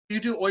you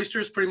do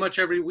oysters pretty much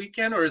every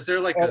weekend, or is there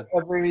like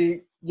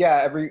every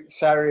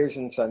Saturdays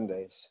and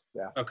Sundays?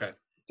 Yeah. Okay.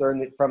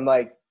 From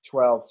like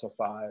 12 to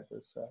 5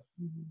 or so.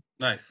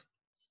 Nice.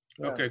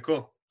 Yeah. Okay.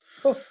 Cool.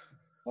 All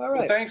right.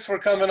 Well, thanks for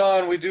coming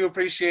on. We do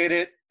appreciate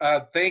it.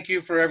 Thank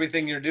you for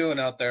everything you're doing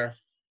out there.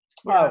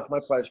 Yeah, Oh, my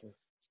pleasure.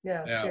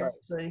 yeah, Yeah.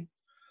 seriously.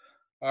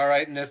 All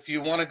right, and if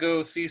you want to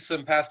go see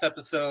some past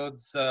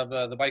episodes of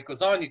The Bike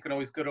Goes On, you can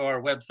always go to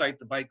our website,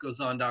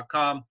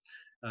 thebikegoeson.com.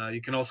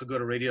 You can also go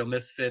to Radio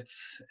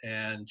Misfits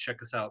and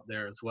check us out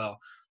there as well.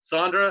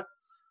 Sandra,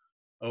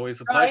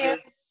 always a pleasure.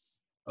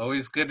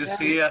 Always good to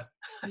see you.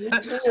 You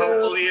too.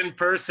 Hopefully in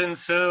person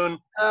soon.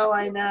 Oh,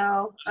 I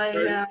know. I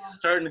know.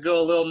 Starting to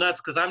go a little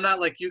nuts because I'm not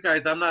like you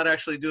guys. I'm not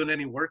actually doing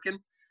any working.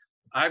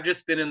 I've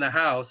just been in the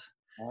house.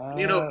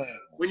 You know,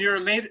 when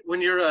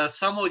you're a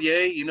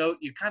sommelier, you know,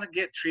 you kind of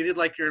get treated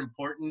like you're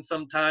important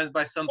sometimes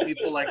by some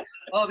people. Like,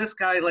 oh, this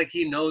guy, like,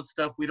 he knows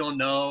stuff we don't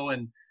know,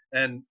 and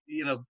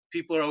you know,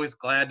 people are always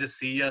glad to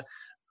see you.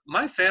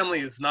 My family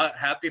is not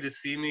happy to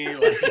see me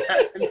like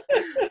that.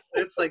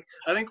 It's like,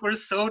 I think we're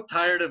so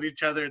tired of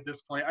each other at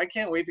this point. I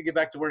can't wait to get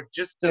back to work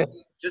just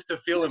to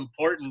feel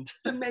important.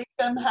 To make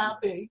them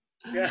happy.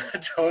 Yeah,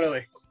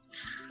 totally.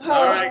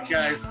 All right,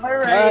 guys. All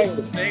right.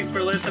 Thanks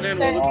for listening.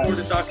 We'll look forward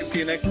to talking to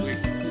you next week.